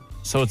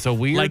 So it's a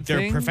weird like they're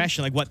thing.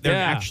 professional, like what they're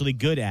actually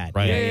good at.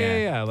 Right.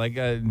 Yeah. Like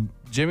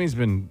Jimmy's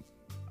been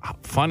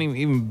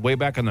funny even way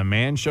back on the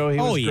Man Show. He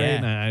was great.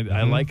 And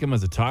I like him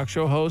as a talk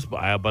show host,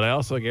 but I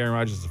also like Aaron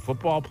Rodgers as a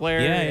football player.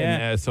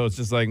 And, so it's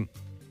just like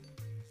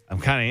I'm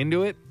kind of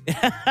into it.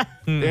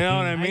 You know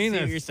what I mean? I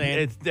see what you're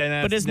saying.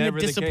 But doesn't it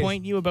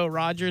disappoint you about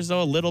Rodgers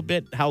though a little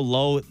bit? How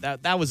low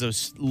that was a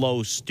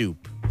low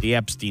stoop. The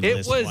Epstein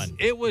list one.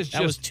 It was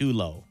that was too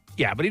low.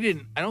 Yeah, but he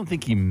didn't. I don't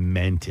think he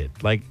meant it.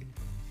 Like,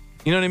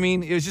 you know what I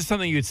mean? It was just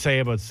something you'd say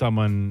about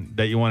someone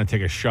that you want to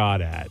take a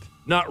shot at,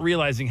 not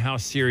realizing how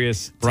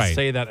serious to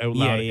say that out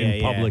loud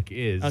in public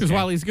is. Because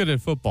while he's good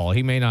at football,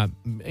 he may not,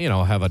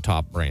 have a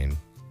top brain.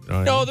 You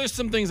know no, there's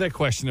some things I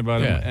question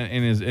about him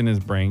in his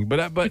brain,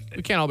 but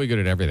we can't all be good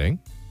at everything.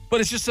 But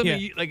it's just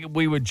something like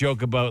we would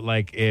joke about,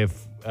 like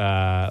if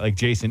like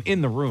Jason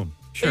in the room.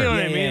 Sure. You know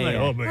what I mean?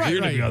 Like, but you're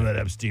going to be on that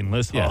Epstein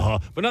list. Yeah.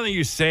 But nothing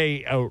you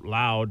say out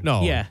loud.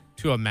 No. Yeah.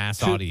 To a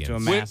mass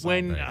audience.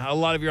 When a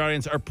lot of your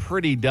audience are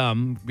pretty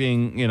dumb,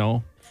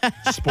 being,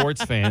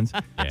 sports fans.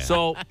 Yeah.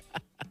 So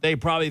they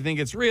probably think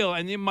it's real,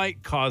 and it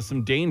might cause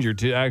some danger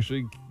to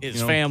actually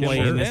his family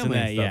and this and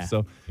that. And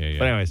stuff. So,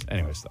 but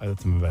anyways,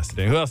 that's my best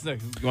today. Who else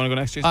next? You want to go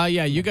next,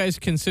 Jason? You guys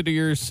consider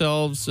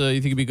yourselves, you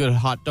think you'd be good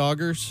hot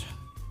doggers?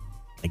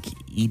 Like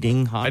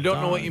eating hot dogs? I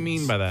don't know what you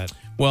mean by that.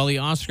 Well, the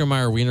Oscar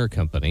Mayer Wiener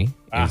Company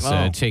is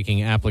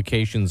taking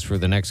applications for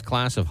the next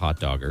class of hot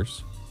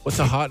doggers. What's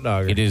a hot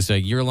dogger? It is a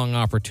year-long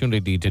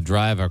opportunity to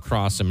drive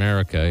across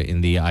America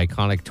in the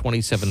iconic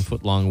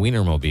 27-foot-long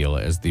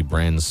Wienermobile as the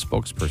brand's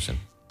spokesperson.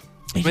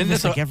 They do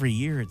this like every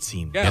year, it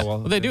seems. Yeah, well,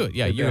 they do it.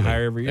 Yeah, you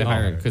hire every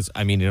year. Because,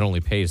 it only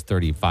pays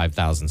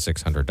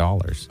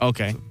 $35,600.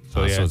 Okay.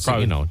 So it's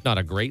probably not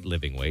a great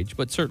living wage,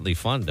 but certainly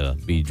fun to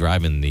be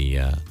driving the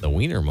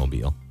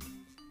Wienermobile.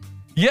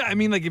 Yeah, I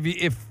mean, like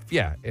if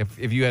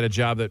you had a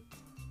job that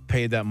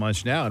paid that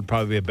much now, it'd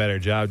probably be a better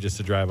job just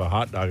to drive a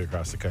hot dog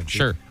across the country.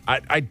 Sure.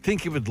 I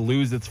think it would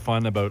lose its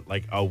fun about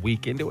like a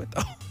week into it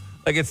though.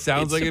 Like it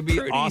sounds like it'd be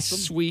awesome.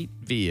 Sweet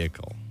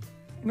vehicle.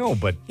 No,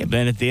 but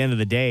then at the end of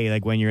the day,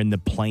 like when you're in the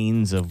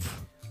plains of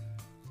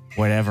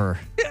whatever,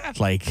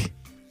 like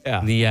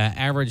the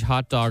average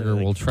hot dogger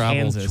will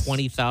travel Kansas.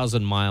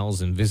 20,000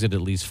 miles and visit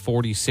at least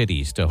 40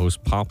 cities to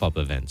host pop-up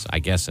events, I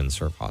guess, and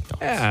serve hot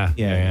dogs.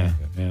 Yeah.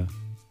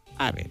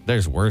 I mean,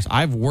 there's worse.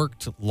 I've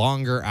worked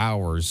longer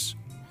hours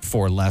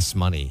for less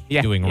money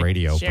doing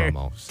radio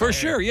promo. For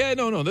sure. Yeah,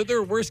 no.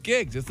 They're worse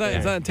gigs. It's not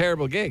a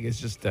terrible gig. It's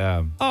just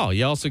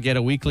you also get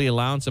a weekly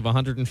allowance of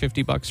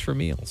 $150 for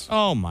meals.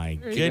 Oh my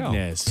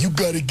goodness. You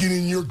got to get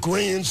in your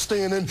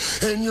grandstanding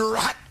and your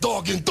hot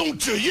dogging,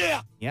 don't you?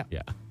 Yeah.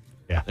 Yeah.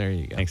 There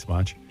you go. Thanks,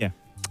 Munch. Yeah.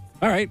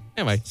 All right.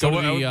 Anyway, So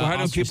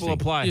how do people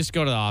apply? Just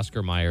go to the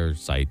Oscar Mayer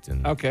site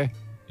and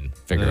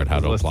figure out how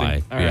to listing.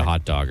 apply. All Be a right.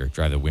 hot dogger.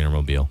 Drive the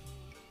Wienermobile.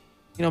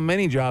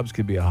 Many jobs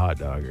could be a hot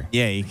dogger.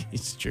 Yeah,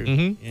 it's true.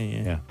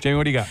 Mm-hmm. Yeah. Jamie,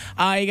 what do you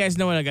got? You guys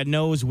know what like a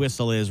nose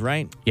whistle is,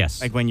 right?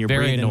 Yes. Like when you're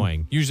very breathing.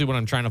 annoying. Usually when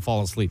I'm trying to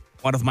fall asleep.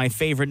 One of my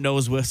favorite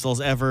nose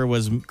whistles ever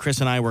was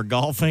Chris and I were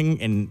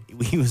golfing, and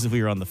we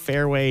were on the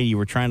fairway. You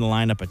were trying to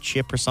line up a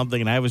chip or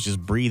something, and I was just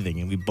breathing,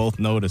 and we both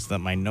noticed that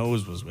my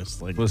nose was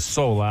whistling. It was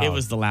so loud. It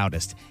was the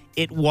loudest.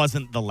 It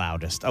wasn't the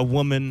loudest. A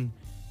woman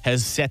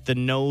has set the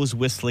nose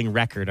whistling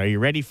record. Are you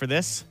ready for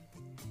this?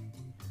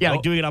 Yeah,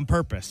 like doing it on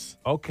purpose.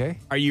 Okay.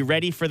 Are you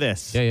ready for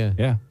this? Yeah.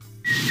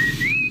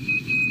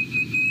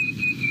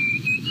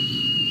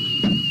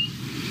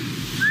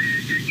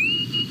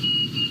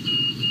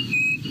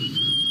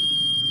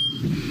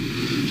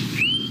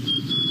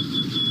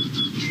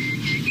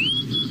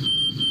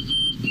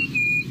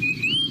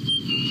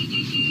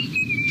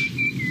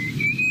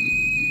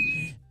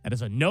 That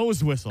is a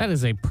nose whistle. That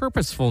is a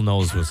purposeful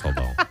nose whistle,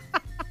 though.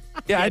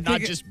 Yeah, I not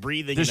think just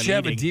breathing. Does in the she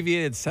have a meeting.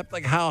 deviated septum?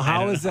 Like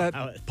how is that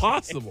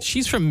possible?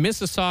 She's from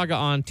Mississauga,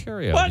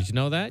 Ontario. What? Did you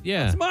know that?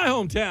 Yeah. It's my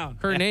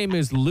hometown. Her name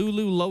is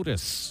Lulu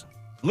Lotus.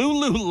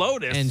 Lulu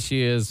Lotus. And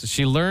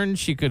she learned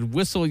she could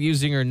whistle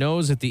using her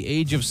nose at the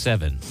age of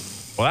 7.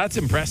 Well, that's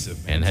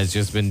impressive, man. And has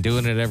just been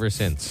doing it ever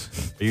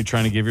since. Are you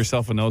trying to give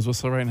yourself a nose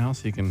whistle right now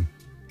so you can...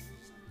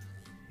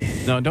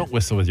 No, don't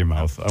whistle with your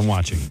mouth. I'm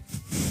watching.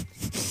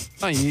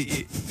 No,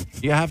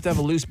 you have to have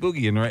a loose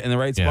boogie in the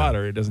right spot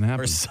or it doesn't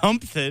happen. Or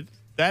something.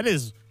 That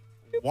is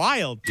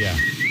wild. Yeah.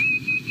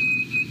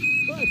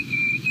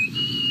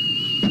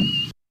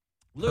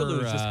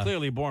 Lulu is just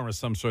clearly born with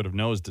some sort of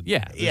nose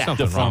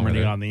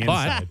deformity on the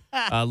inside.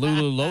 But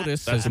Lulu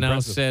Lotus has now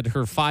impressive. said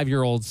her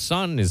 5-year-old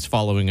son is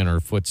following in her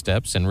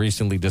footsteps and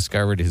recently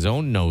discovered his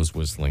own nose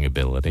whistling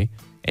ability.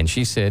 And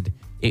she said,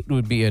 it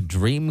would be a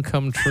dream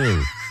come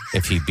true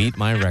if he beat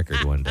my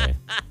record one day.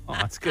 Oh,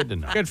 that's good to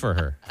know. Good for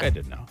her. Good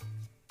to know.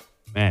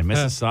 Man,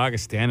 Mississauga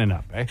standing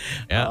up, eh?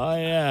 Yeah. Oh,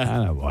 yeah.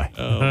 I know, boy.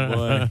 Oh,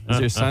 boy. Is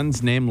your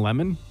son's name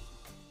Lemon?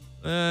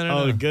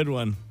 Oh, good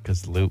one.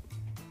 Because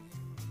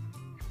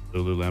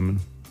Lululemon.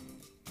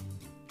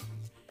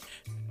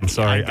 I'm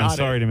sorry. I'm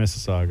sorry to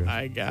Mississauga.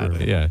 I got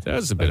it. Yeah, that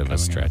was a bit of a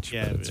stretch.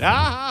 Yeah. But it's fine.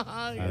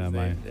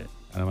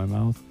 Out of my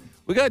mouth.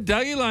 We got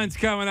Dougie lines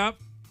coming up.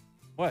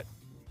 What?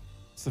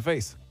 It's the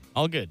face.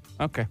 All good.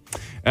 Okay.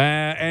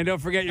 And don't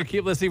forget, you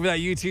keep listening for that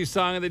U2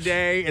 song of the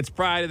day. It's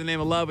Pride in the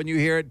Name of Love. When you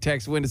hear it,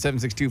 text WIN to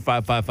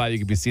 762-555. You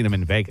can be seeing them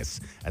in Vegas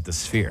at the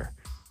Sphere.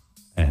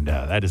 And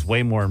that is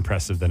way more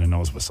impressive than a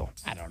nose whistle.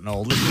 I don't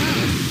know. Listen to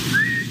this.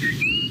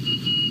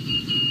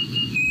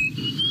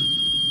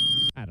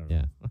 I don't know.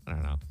 Yeah, I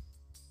don't know.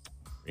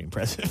 Pretty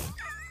impressive.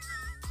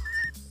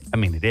 I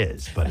mean, it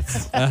is, but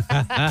it's...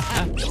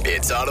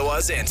 It's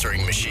Ottawa's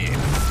answering machine.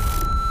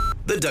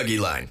 The Dougie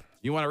Line.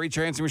 You want to reach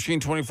our answering machine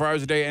 24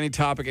 hours a day, any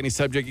topic, any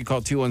subject, you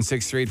call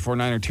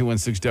 216-3849 or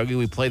 216-DOUGY.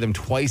 We play them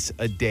twice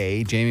a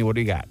day. Jamie, what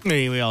do you got?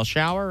 We all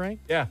shower, right?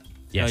 Yeah.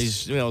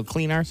 Yes. We all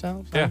clean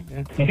ourselves? Yeah.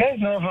 You guys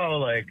know how,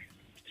 like,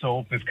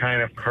 soap is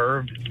kind of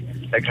curved?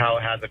 Like how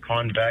it has a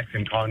convex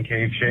and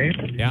concave shape?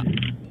 Yeah.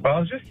 Well, I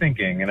was just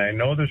thinking, and I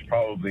know there's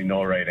probably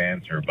no right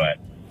answer, but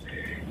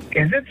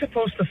is it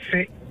supposed to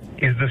fit?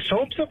 Is the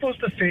soap supposed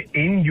to fit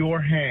in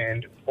your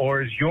hand,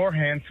 or is your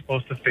hand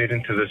supposed to fit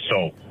into the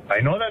soap?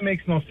 I know that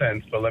makes no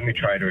sense, but let me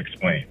try to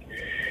explain.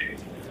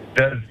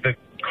 Does the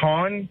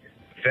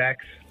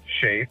convex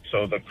shape,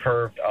 so the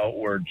curved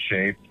outward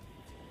shape,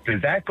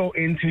 does that go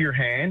into your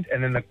hand,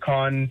 and then the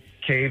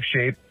concave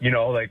shape,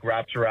 like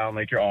wraps around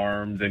like your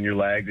arms and your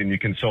legs, and you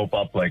can soap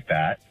up like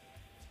that?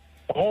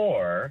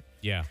 Or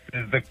does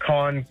the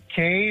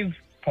concave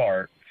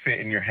part fit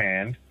in your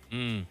hand?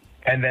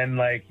 And then,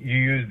 like, you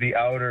use the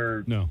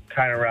outer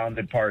kind of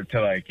rounded part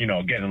to, like, get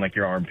in, like,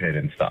 your armpit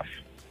and stuff.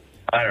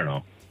 I don't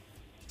know.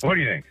 What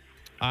do you think?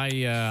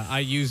 I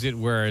use it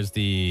whereas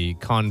the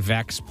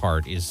convex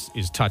part is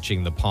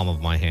touching the palm of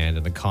my hand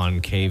and the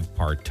concave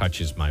part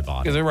touches my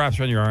body. Because it wraps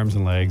around your arms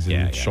and legs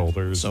and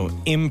shoulders. So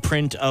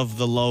imprint of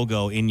the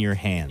logo in your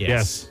hand.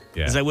 Yes.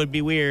 Because that would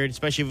be weird,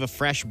 especially with a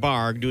fresh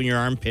bar doing your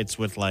armpits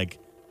with, like,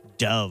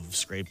 Dove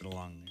scraping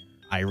along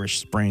there. Irish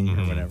Spring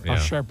or whatever. How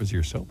sharp is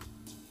your soap?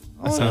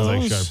 That sounds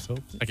like sharp soap.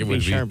 Like it would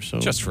be sharp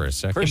soap. just for a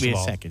second. First Could be of a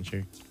all, second,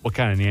 sure. What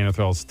kind of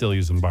Neanderthals still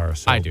using bar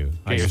soap? I do.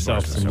 I Get use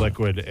yourself bar some soap.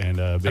 liquid and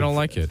a big... I don't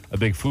like it. A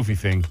big foofy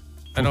thing.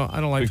 I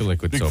don't like the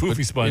liquid big soap.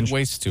 foofy sponge. It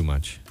wastes too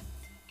much.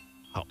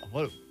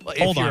 If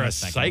Hold on you're a a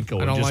second. psycho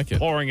I and don't just like it.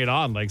 pouring it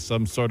on like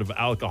some sort of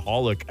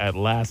alcoholic at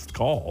last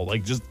call,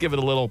 like just give it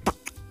a little...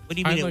 What do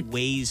you mean it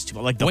weighs too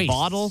much? Like the Wastes.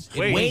 bottle?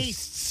 It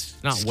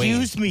Wastes. Not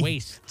Excuse me.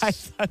 Wastes. I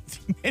thought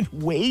you meant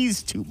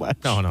weighs too much.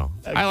 No.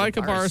 Like I like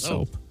a bar of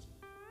soap.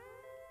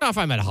 Now, if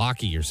I'm at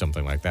hockey or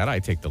something like that, I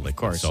take the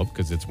liquid soap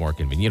because it's more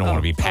convenient. You don't want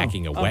to be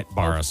packing a wet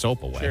bar of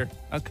soap away. Sure.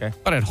 Okay.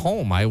 But at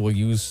home, I will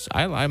use...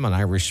 I'm an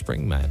Irish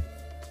Spring man.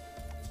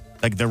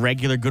 Like the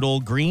regular good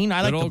old green?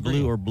 I like the old blue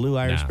green. or blue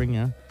Irish Nah. Spring,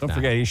 yeah. Don't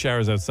forget, he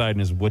showers outside in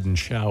his wooden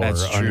shower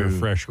That's under true.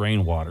 fresh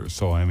rainwater.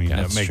 So, I mean, that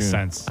That's makes true.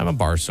 sense. I'm a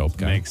bar soap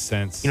guy. Makes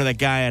sense. You know that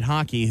guy at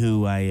hockey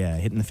who I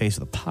hit in the face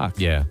with a puck?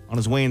 Yeah. On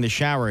his way in the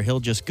shower, he'll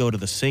just go to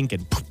the sink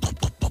and pump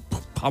the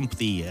pump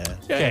the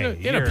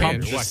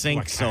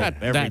sink soap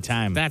every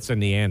time. That's a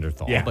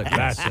Neanderthal. Yeah, but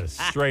that's a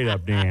straight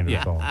up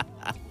Neanderthal.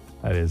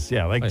 That is,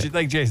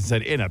 like Jason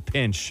said, in a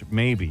pinch,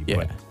 maybe. Yeah.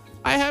 But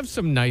I have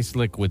some nice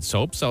liquid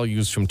soaps I'll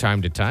use from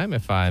time to time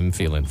if I'm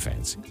feeling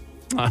fancy.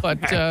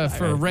 But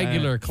for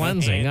regular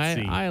cleansing,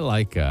 I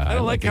like. I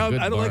don't like how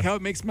bar. how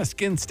it makes my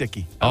skin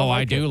sticky.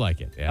 I do like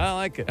it. Yeah. I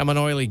like it. I'm an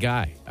oily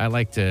guy. I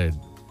like to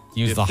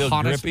use the feel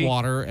hottest drippy?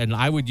 water, and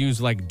I would use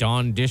like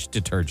Dawn dish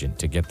detergent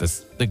to get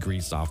the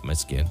grease off my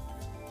skin.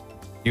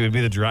 You would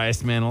be the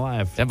driest man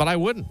alive. Yeah, but I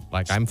wouldn't.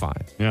 Like, I'm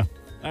fine. Yeah.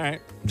 All right.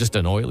 I'm just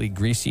an oily,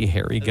 greasy,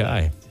 hairy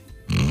guy.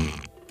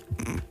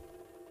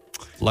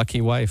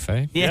 Lucky wife,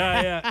 eh?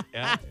 Yeah.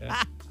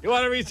 You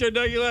want to reach our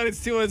Dougie line?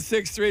 It's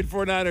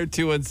 216-3849 or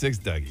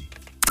 216-DOUGY.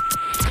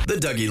 The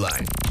Dougie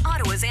Line.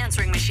 Ottawa's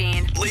answering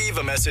machine. Leave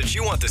a message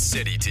you want the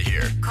city to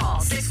hear. Call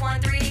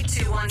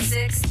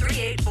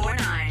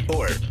 613-216-3849.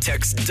 Or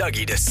text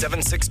Dougie to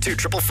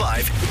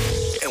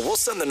 762-555 and we'll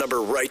send the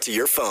number right to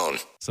your phone.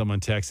 Someone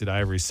texted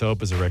Ivory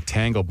soap as a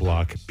rectangle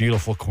block.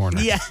 Beautiful corner.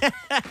 Yeah.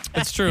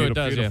 It's true. It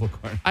does. Beautiful Yeah.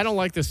 corner. I don't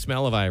like the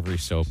smell of ivory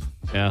soap.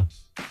 Yeah.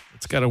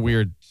 It's got a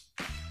weird.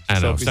 I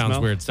don't know. Soapy Sounds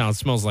smell? weird.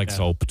 Smells like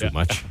soap too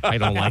much. I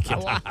don't like it.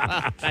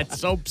 That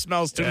soap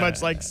smells too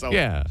much like soap.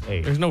 Yeah.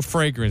 There's no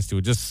fragrance to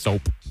it. Just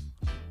soap.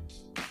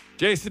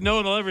 Jason, no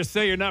one will ever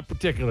say you're not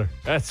particular.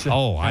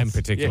 I'm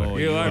particular.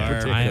 Yeah, you are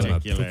particular. I am a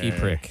picky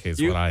prick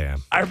is what I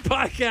am. Our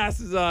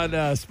podcast is on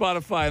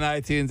Spotify and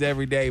iTunes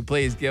every day.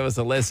 Please give us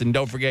a listen.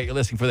 Don't forget you're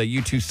listening for the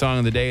U2 song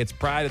of the day. It's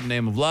Pride in the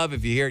Name of Love.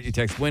 If you hear it, you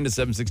text WIN to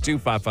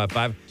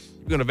 762-555.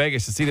 You're going to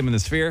Vegas to see them in the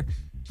Sphere.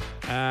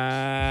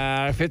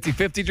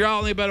 50-50 draw.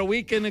 Only about a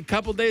week and a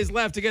couple days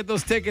left to get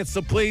those tickets,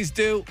 so please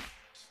do.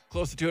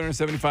 Close to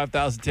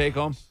 275,000 take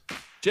home.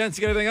 Gents,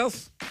 you got anything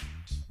else?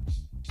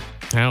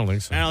 I don't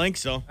think so. I don't think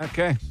so.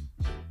 Okay.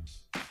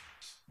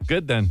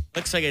 Good then.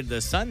 Looks like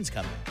the sun's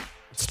coming.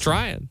 It's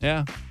trying.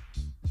 Yeah.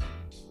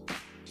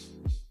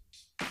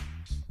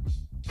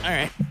 All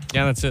right.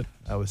 Yeah, that's it.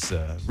 That was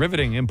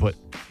riveting input.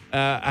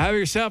 Have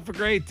yourself a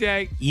great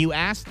day. You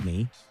asked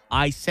me.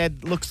 I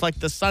said, looks like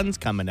the sun's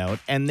coming out,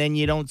 and then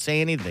you don't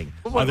say anything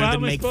Well, other how than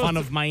am I make supposed fun to-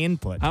 of my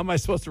input. How am I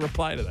supposed to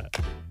reply to that?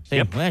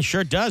 Well, it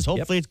sure does.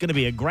 Hopefully it's going to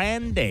be a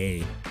grand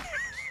day.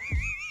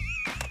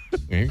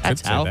 You could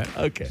That's say how. that.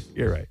 Okay,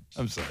 you're right.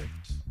 I'm sorry.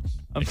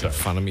 I'm Making sorry.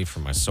 fun of me for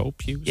my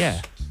soap use?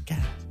 Yeah.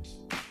 God.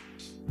 You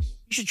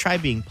should try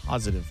being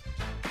positive.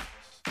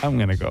 I'm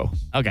going to go.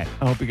 Okay.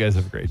 I hope you guys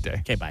have a great day.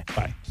 Okay, bye.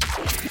 Bye.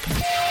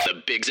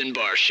 The Biggs and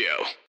Bar Show.